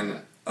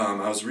 And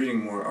I was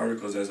reading more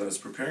articles as I was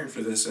preparing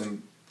for this,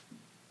 and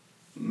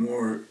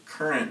more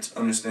current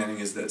understanding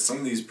is that some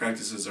of these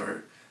practices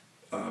are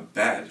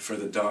bad for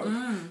the dog.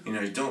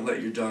 You don't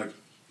let your dog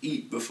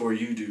eat before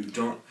you do.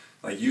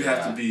 You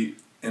have to be,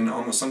 and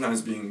almost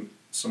sometimes being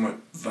somewhat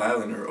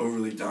violent or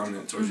overly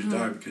dominant towards your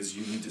dog because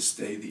you need to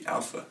stay the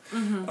alpha.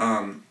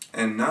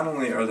 And not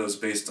only are those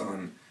based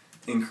on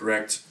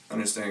incorrect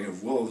understanding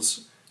of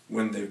wolves,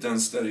 when they've done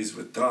studies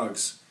with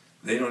dogs,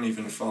 they don't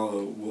even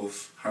follow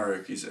wolf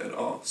hierarchies at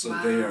all. So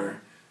they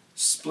are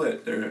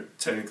split. They're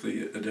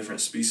technically a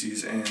different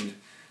species, and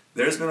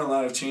there's been a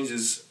lot of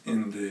changes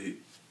in the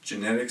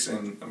genetics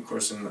and, of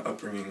course, in the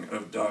upbringing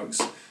of dogs.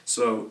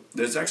 So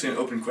there's actually an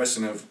open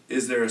question of,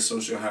 is there a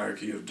social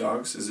hierarchy of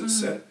dogs? Is it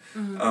set?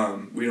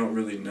 We don't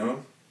really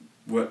know.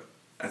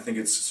 I think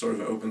it's sort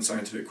of an open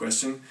scientific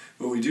question.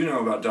 What we do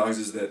know about dogs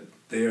is that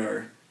they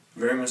are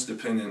very much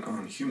dependent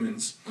on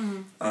humans.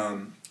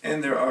 And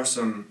there are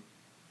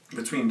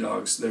between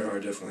dogs, there are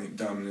definitely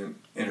dominant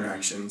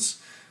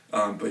interactions.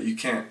 But you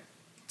can't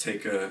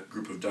take a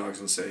group of dogs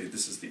and say,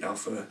 this is the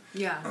alpha,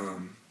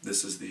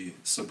 this is the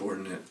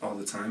subordinate all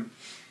the time.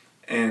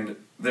 And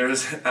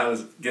I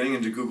was getting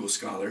into Google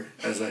Scholar,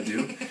 as I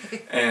do,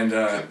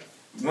 and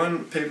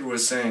one paper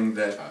was saying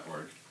that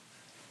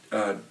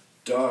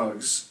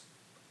dogs,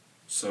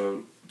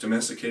 so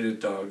domesticated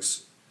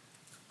dogs,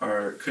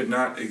 could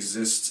not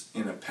exist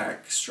in a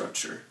pack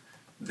structure.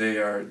 They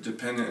are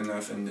dependent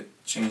enough and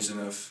changed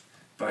enough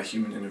by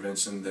human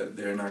intervention that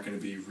they're not going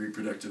to be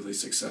reproductively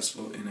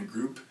successful in a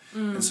group.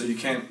 And so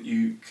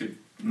you could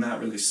not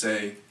really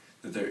say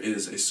that there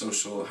is a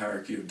social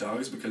hierarchy of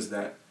dogs, because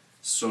that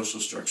social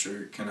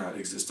structure cannot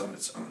exist on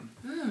its own.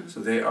 So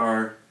they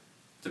are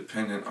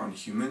dependent on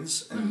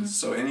humans, and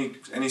so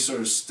any sort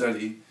of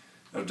study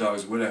of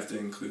dogs would have to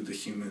include the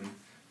human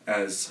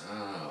as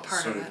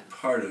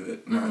part of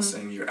it, not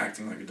saying you're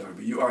acting like a dog,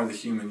 but you are the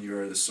human, you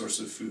are the source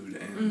of food,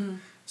 and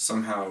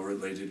somehow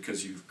related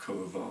because you've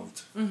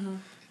co-evolved.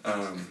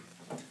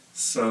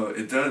 So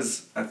it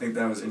does, I think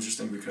that was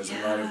interesting, because a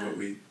lot of what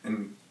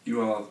and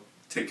you all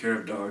take care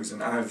of dogs,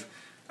 and I've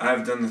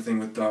done the thing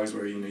with dogs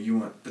where, you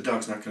want, the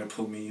dog's not going to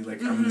pull me,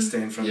 like, I'm going to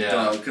stay in front of the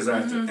dog, because I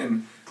have to,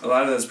 and a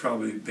lot of that's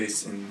probably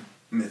based in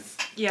myth.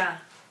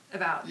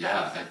 About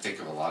that. I think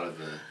of a lot of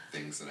the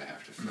things that I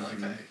have to feel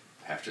like I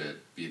have to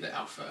be the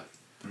alpha.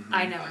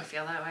 I never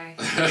feel that way.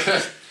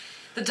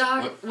 The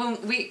dog,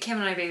 Kim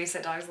and I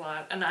babysit dogs a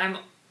lot, and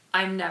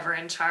I'm never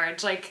in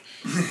charge. Like,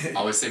 I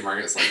always say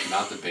Margaret's like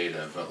not the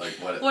beta, but like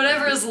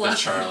whatever is left.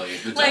 The Charlie.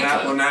 The like,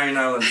 now you're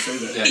not allowed to say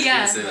that. Yeah, you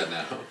can't say that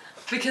now.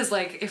 Because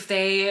like if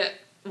they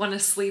want to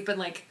sleep and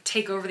like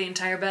take over the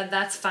entire bed,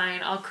 that's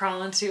fine. I'll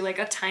crawl into like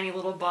a tiny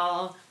little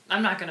ball.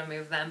 I'm not gonna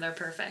move them. They're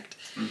perfect.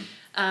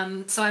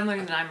 So I'm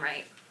learning that I'm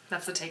right.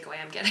 That's the takeaway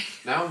I'm getting.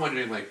 Now I'm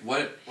wondering, like,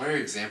 what are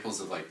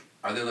examples of, like,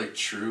 are there, like,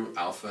 true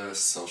alpha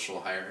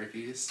social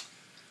hierarchies?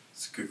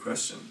 It's a good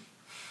question.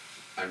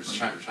 I'm just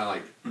trying to,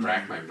 like,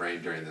 rack my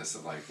brain during this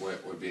of, like,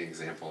 what would be an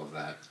example of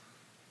that?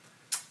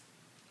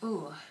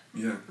 Ooh.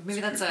 Yeah.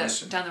 Maybe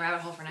that's down the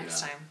rabbit hole for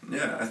next time.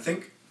 Yeah, I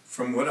think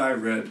from what I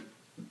read,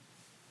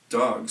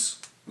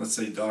 dogs, let's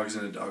say dogs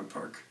in a dog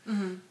park,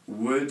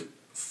 would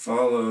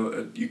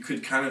follow, you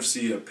could kind of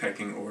see a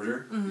pecking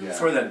order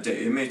for that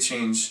day. It may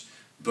change,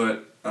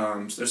 but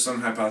there's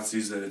some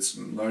hypotheses that it's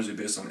largely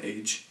based on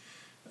age,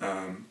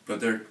 but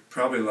there are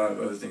probably a lot of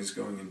other things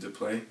going into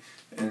play.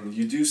 And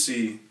you do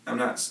see, I'm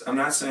not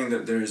saying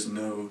that there is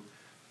no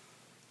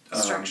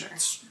structure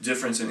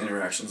difference in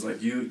interactions. Like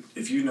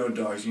if you know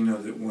dogs, you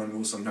know that one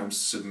will sometimes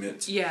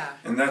submit. Yeah.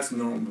 And that's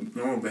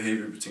normal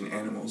behavior between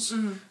animals.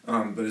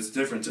 But it's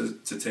different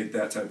to take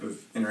that type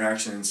of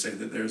interaction and say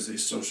that there's a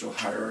social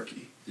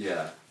hierarchy.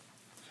 Yeah.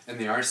 And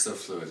they are so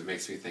fluid. It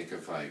makes me think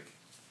of, like,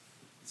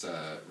 it's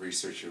a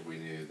researcher we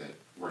knew that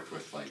worked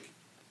with, like,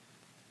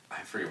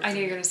 I forget what I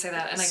knew you were going to say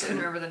that, and I couldn't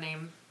remember the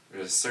name.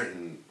 There was a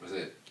certain, was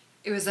it?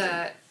 It was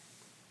a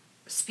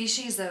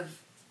species of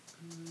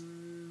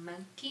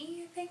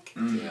monkey, I think.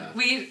 Yeah.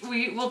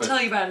 We'll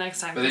tell you about it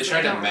next time. But they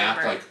tried to map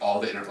remember. like all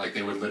the like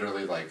they would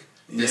literally like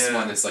this Yeah.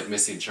 one that's like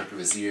missing a chunk of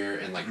his ear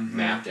and like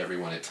mapped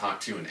everyone it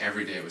talked to, and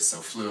every day it was so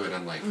fluid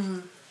and like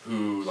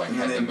who like And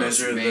had they the most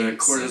measure the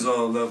mates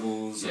cortisol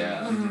levels.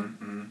 Yeah.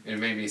 It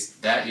made me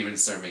that even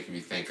started making me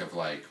think of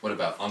like, what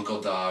about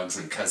uncle dogs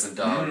and cousin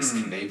dogs?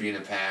 Can they be in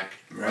a pack?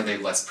 Right. Are they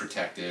less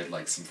protected?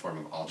 Like some form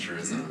of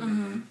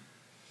altruism?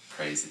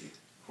 Crazy.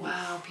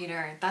 Wow,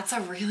 Peter, that's a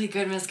really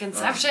good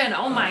misconception.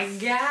 Oh my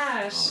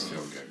gosh. Oh,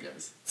 feel good,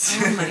 guys.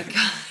 Oh my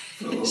god.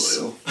 A little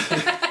ill.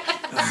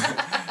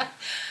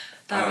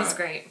 That was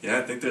great. Yeah,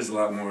 I think there's a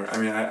lot more. I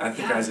mean, I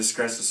think Yeah. I just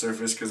scratched the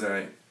surface because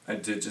I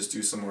did just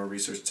do some more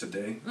research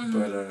today.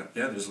 But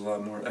yeah, there's a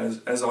lot more.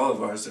 As all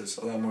of ours, there's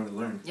a lot more to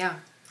learn. Yeah.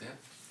 Yeah.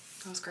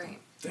 That was great.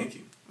 Thank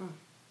you.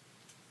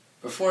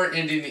 Before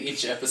ending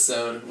each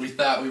episode, we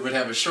thought we would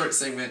have a short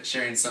segment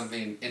sharing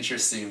something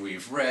interesting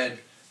we've read,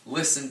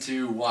 listened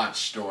to,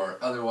 watched, or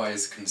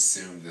otherwise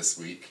consumed this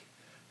week.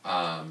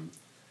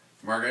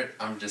 Margaret,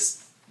 I'm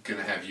just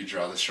gonna have you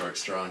draw the short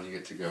straw and you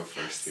get to go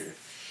first here.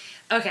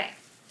 Okay,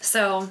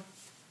 so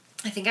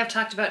I think I've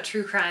talked about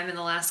true crime in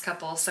the last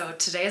couple, so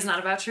today is not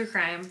about true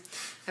crime,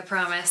 I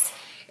promise.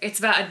 It's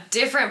about a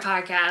different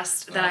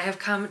podcast that I have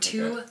come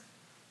to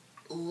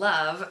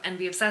love and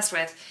be obsessed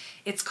with.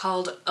 It's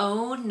called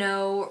Oh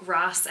No,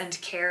 Ross and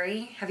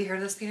Carrie. Have you heard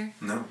of this, Peter?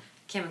 No.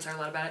 Cameron's heard a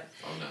lot about it.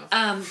 Oh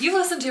no. You've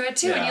listened to it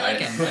too, and you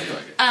like I it. do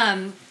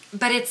like it.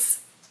 But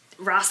it's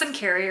Ross and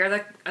Carrie are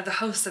the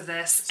hosts of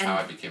this. That's And how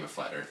I became a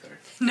flat earther.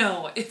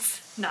 no,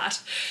 it's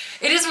not.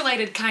 It is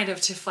related kind of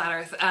to Flat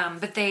Earth,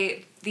 but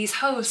these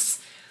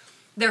hosts,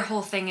 their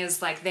whole thing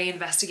is like they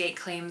investigate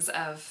claims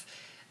of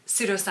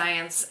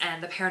pseudoscience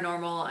and the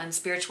paranormal and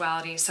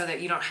spirituality so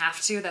that you don't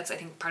have to. That's, I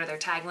think, part of their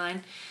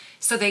tagline.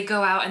 So they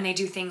go out and they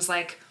do things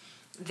like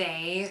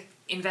they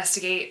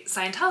investigate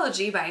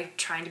Scientology by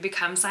trying to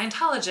become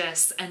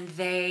Scientologists, and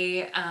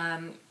they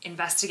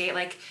investigate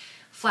like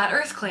flat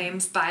Earth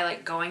claims by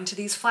like going to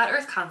these flat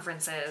Earth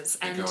conferences.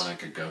 They And go on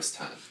like a ghost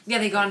hunt. yeah,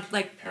 they go on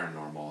like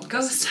Paranormal.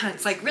 ghost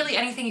hunts, like really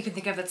anything you can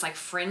think of that's like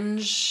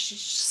fringe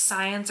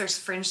science or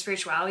fringe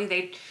spirituality,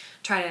 they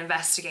try to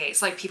investigate.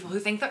 So like people who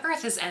think the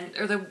Earth is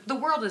or the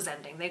world is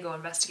ending, they go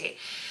investigate.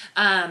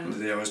 Do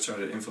they always try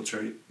to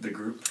infiltrate the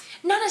group?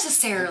 Not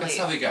necessarily. That's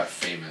how they got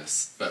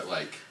famous, but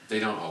like they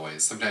don't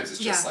always. Sometimes it's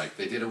just Yeah. like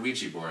they did a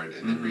Ouija board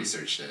and then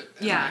researched it.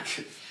 And Yeah.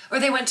 like, Or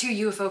they went to a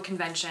UFO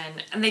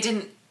convention and they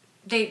didn't.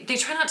 They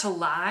try not to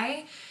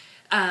lie,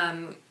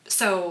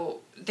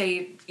 so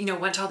they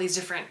went to all these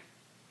different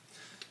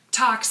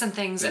talks and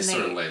things, they and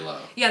sort of lay low.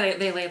 Yeah,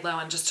 they laid low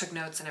and just took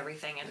notes and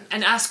everything,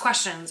 and asked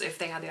questions if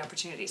they had the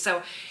opportunity.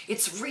 So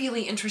it's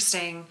really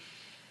interesting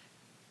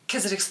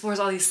because it explores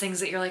all these things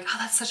that you're like, oh,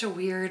 that's such a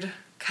weird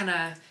kind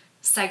of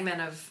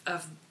segment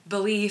of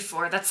belief,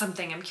 or that's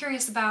something I'm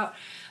curious about.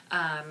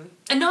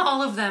 And not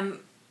all of them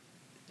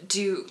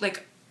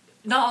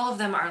not all of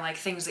them are like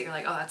things that you're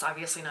like, oh, that's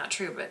obviously not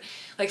true. But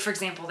like, for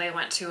example, they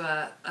went to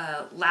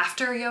a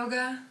laughter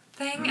yoga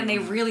thing and they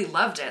really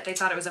loved it. They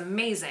thought it was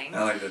amazing.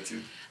 I like that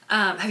too.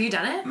 Have you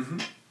done it?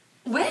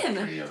 Mm-hmm. When?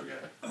 Laughter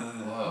yoga.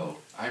 Whoa.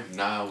 I've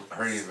now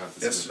heard about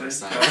this for the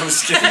first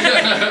Yesterday?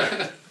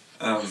 time.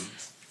 I was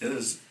kidding. It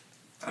is.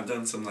 I've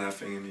done some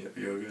laughing in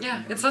yoga.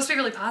 Yeah, it's supposed to be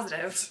really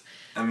positive.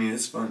 I mean,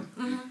 it's fun.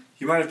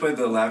 You might have played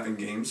the laughing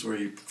games where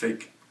you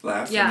fake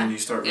laugh Yeah, and then you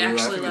start you really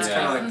actually laughing. It's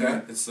laugh. kind of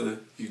like that. It's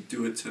you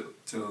do it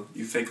till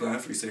you fake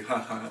laugh, or you say ha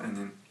ha, and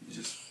then you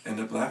just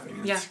end up laughing.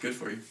 And it's good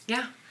for you.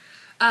 Yeah.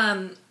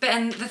 And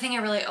the thing I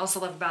really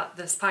also love about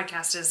this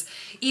podcast is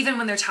even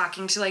when they're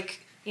talking to like,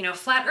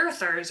 flat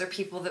earthers or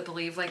people that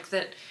believe like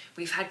that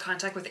we've had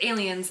contact with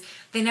aliens,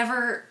 they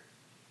never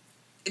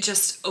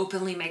just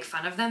openly make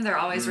fun of them. They're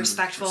always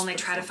respectful and they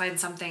try to find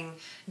something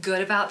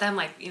good about them,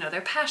 like,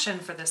 their passion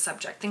for this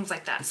subject, things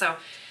like that. So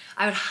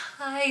I would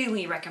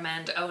highly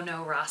recommend Oh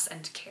No, Ross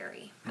and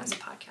Carrie as a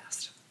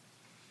podcast.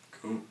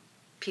 Cool.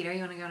 Peter, you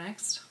want to go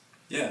next?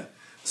 Yeah.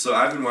 So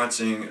I've been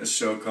watching a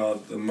show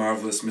called The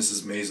Marvelous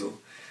Mrs. Maisel.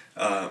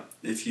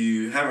 If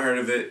you haven't heard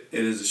of it,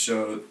 it is a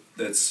show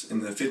that's in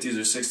the 50s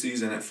or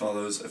 60s, and it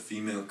follows a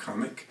female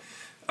comic.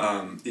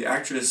 The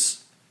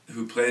actress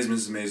who plays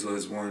Mrs. Maisel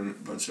has won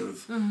a bunch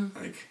of,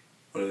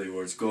 what are the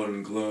awards?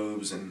 Golden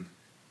Globes and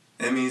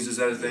Emmys, is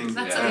that a thing?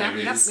 That's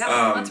Emmys.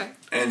 that's right.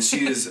 And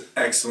she is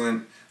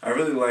excellent. I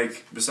really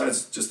like,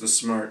 besides just the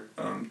smart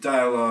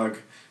dialogue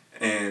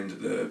and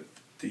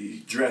the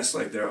dress,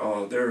 like they're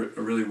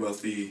a really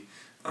wealthy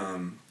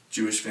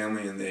Jewish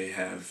family, and they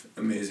have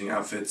amazing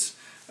outfits.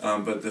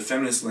 But the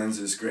feminist lens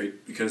is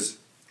great because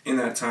in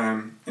that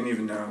time, and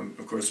even now,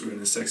 of course, we're in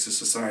a sexist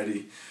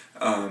society,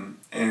 and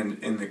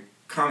in the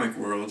comic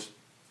world,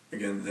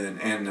 again, then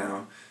and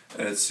now,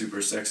 it's super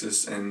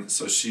sexist, and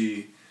so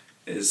she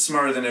is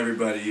smarter than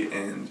everybody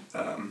and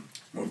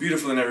more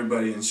beautiful than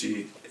everybody, and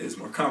she is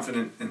more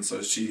confident, and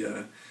so she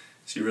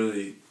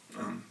really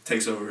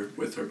takes over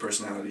with her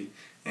personality,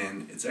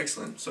 and it's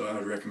excellent. So I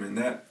would recommend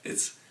that.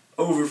 It's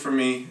over for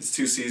me. It's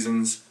 2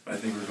 seasons. I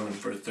think we're going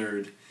for a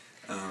third.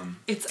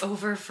 It's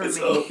over for It's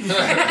me.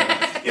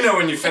 you know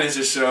when you finish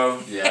a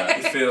show, Yeah.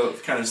 you feel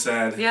kind of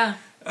sad. Yeah.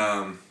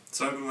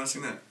 So I've been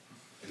watching that.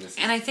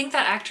 And I think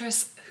that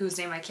actress, whose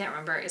name I can't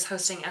remember, is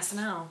hosting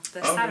SNL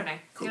this Okay.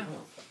 Saturday. Cool. Yeah.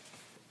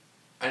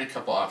 I had a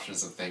couple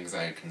options of things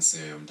I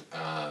consumed.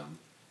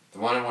 The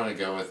one I want to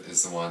go with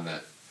is the one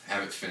that I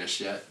haven't finished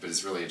yet, but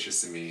is really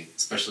interesting me,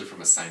 especially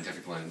from a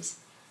scientific lens.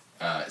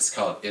 It's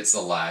called It's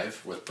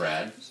Alive with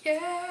Brad.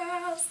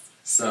 Yes.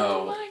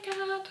 So, Oh my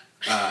god.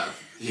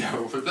 yeah,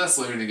 with us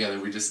living together,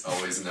 we just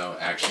always know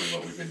actually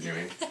what we've been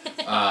doing.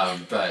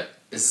 But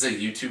this is a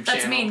YouTube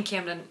That's channel. me and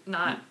Camden,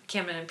 not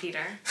Camden and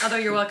Peter. Although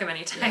you're welcome Yeah,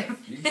 anytime.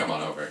 you can come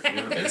on over. We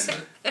have a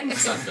basement.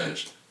 It's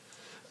unfinished.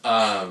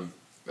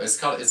 It's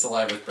called It's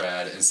Alive with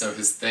Brad, and so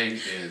his thing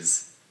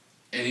is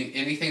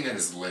anything that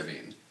is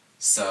living.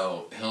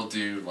 So he'll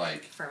do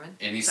like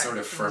any sort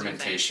of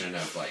fermentation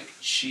of like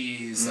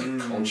cheese, like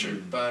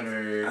cultured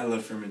butter. I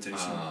love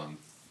fermentation.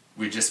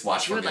 We just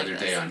watched one the like other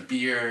this. day on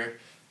beer,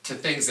 to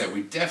things that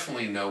we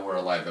definitely know were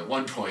alive at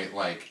one point,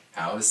 like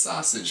how is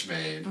sausage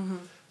made?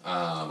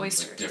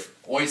 Oysters. Like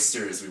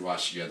oysters we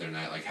watched the other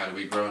night, like how do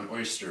we grow an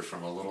oyster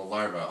from a little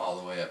larva all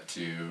the way up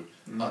to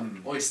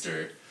an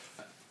oyster.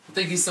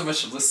 Thank you so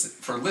much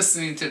for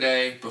listening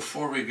today.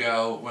 Before we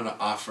go, I want to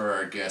offer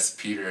our guest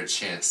Peter a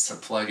chance to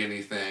plug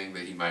anything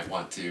that he might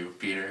want to.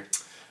 Peter?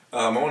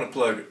 I want to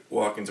plug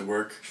Walking to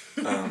Work.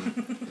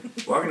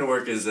 Walking to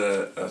Work is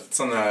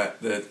something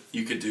that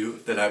you could do,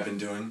 that I've been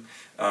doing.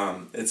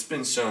 It's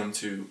been shown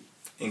to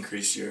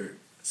increase your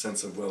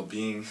sense of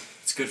well-being.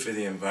 It's good for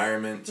the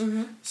environment.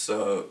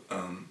 So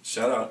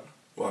shout out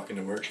Walking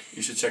to Work.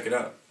 You should check it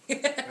out.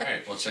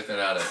 Alright, well check that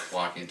out at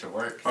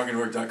walkingtowork.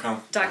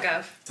 WalkingToWork.com.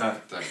 .gov.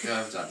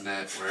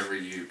 .gov.net, wherever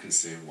you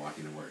consume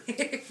Walking to Work.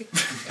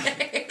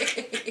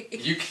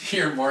 You can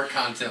hear more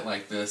content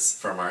like this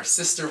from our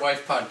Sister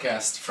Wife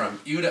podcast,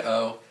 From U to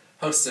O,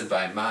 hosted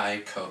by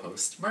my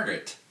co-host,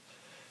 Margaret.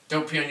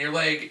 Don't Pee on Your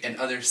Leg and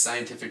Other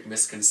Scientific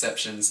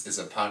Misconceptions is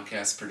a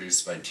podcast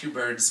produced by Two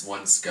Birds,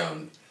 One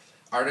Scone.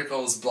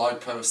 Articles, blog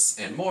posts,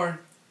 and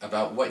more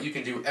about what you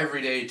can do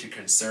every day to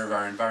conserve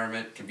our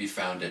environment can be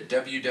found at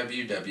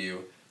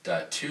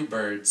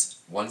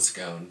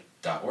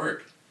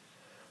www.twobirds1scone.org.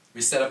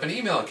 We set up an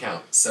email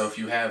account, so if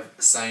you have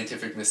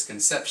scientific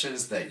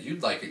misconceptions that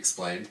you'd like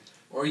explained,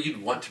 or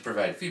you'd want to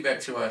provide feedback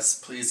to us,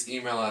 please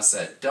email us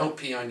at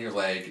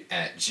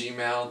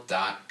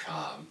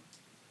don'tpeeonyourleg@gmail.com.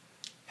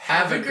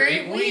 Have a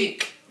great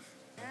week!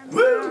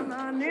 Woo!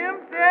 An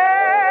empty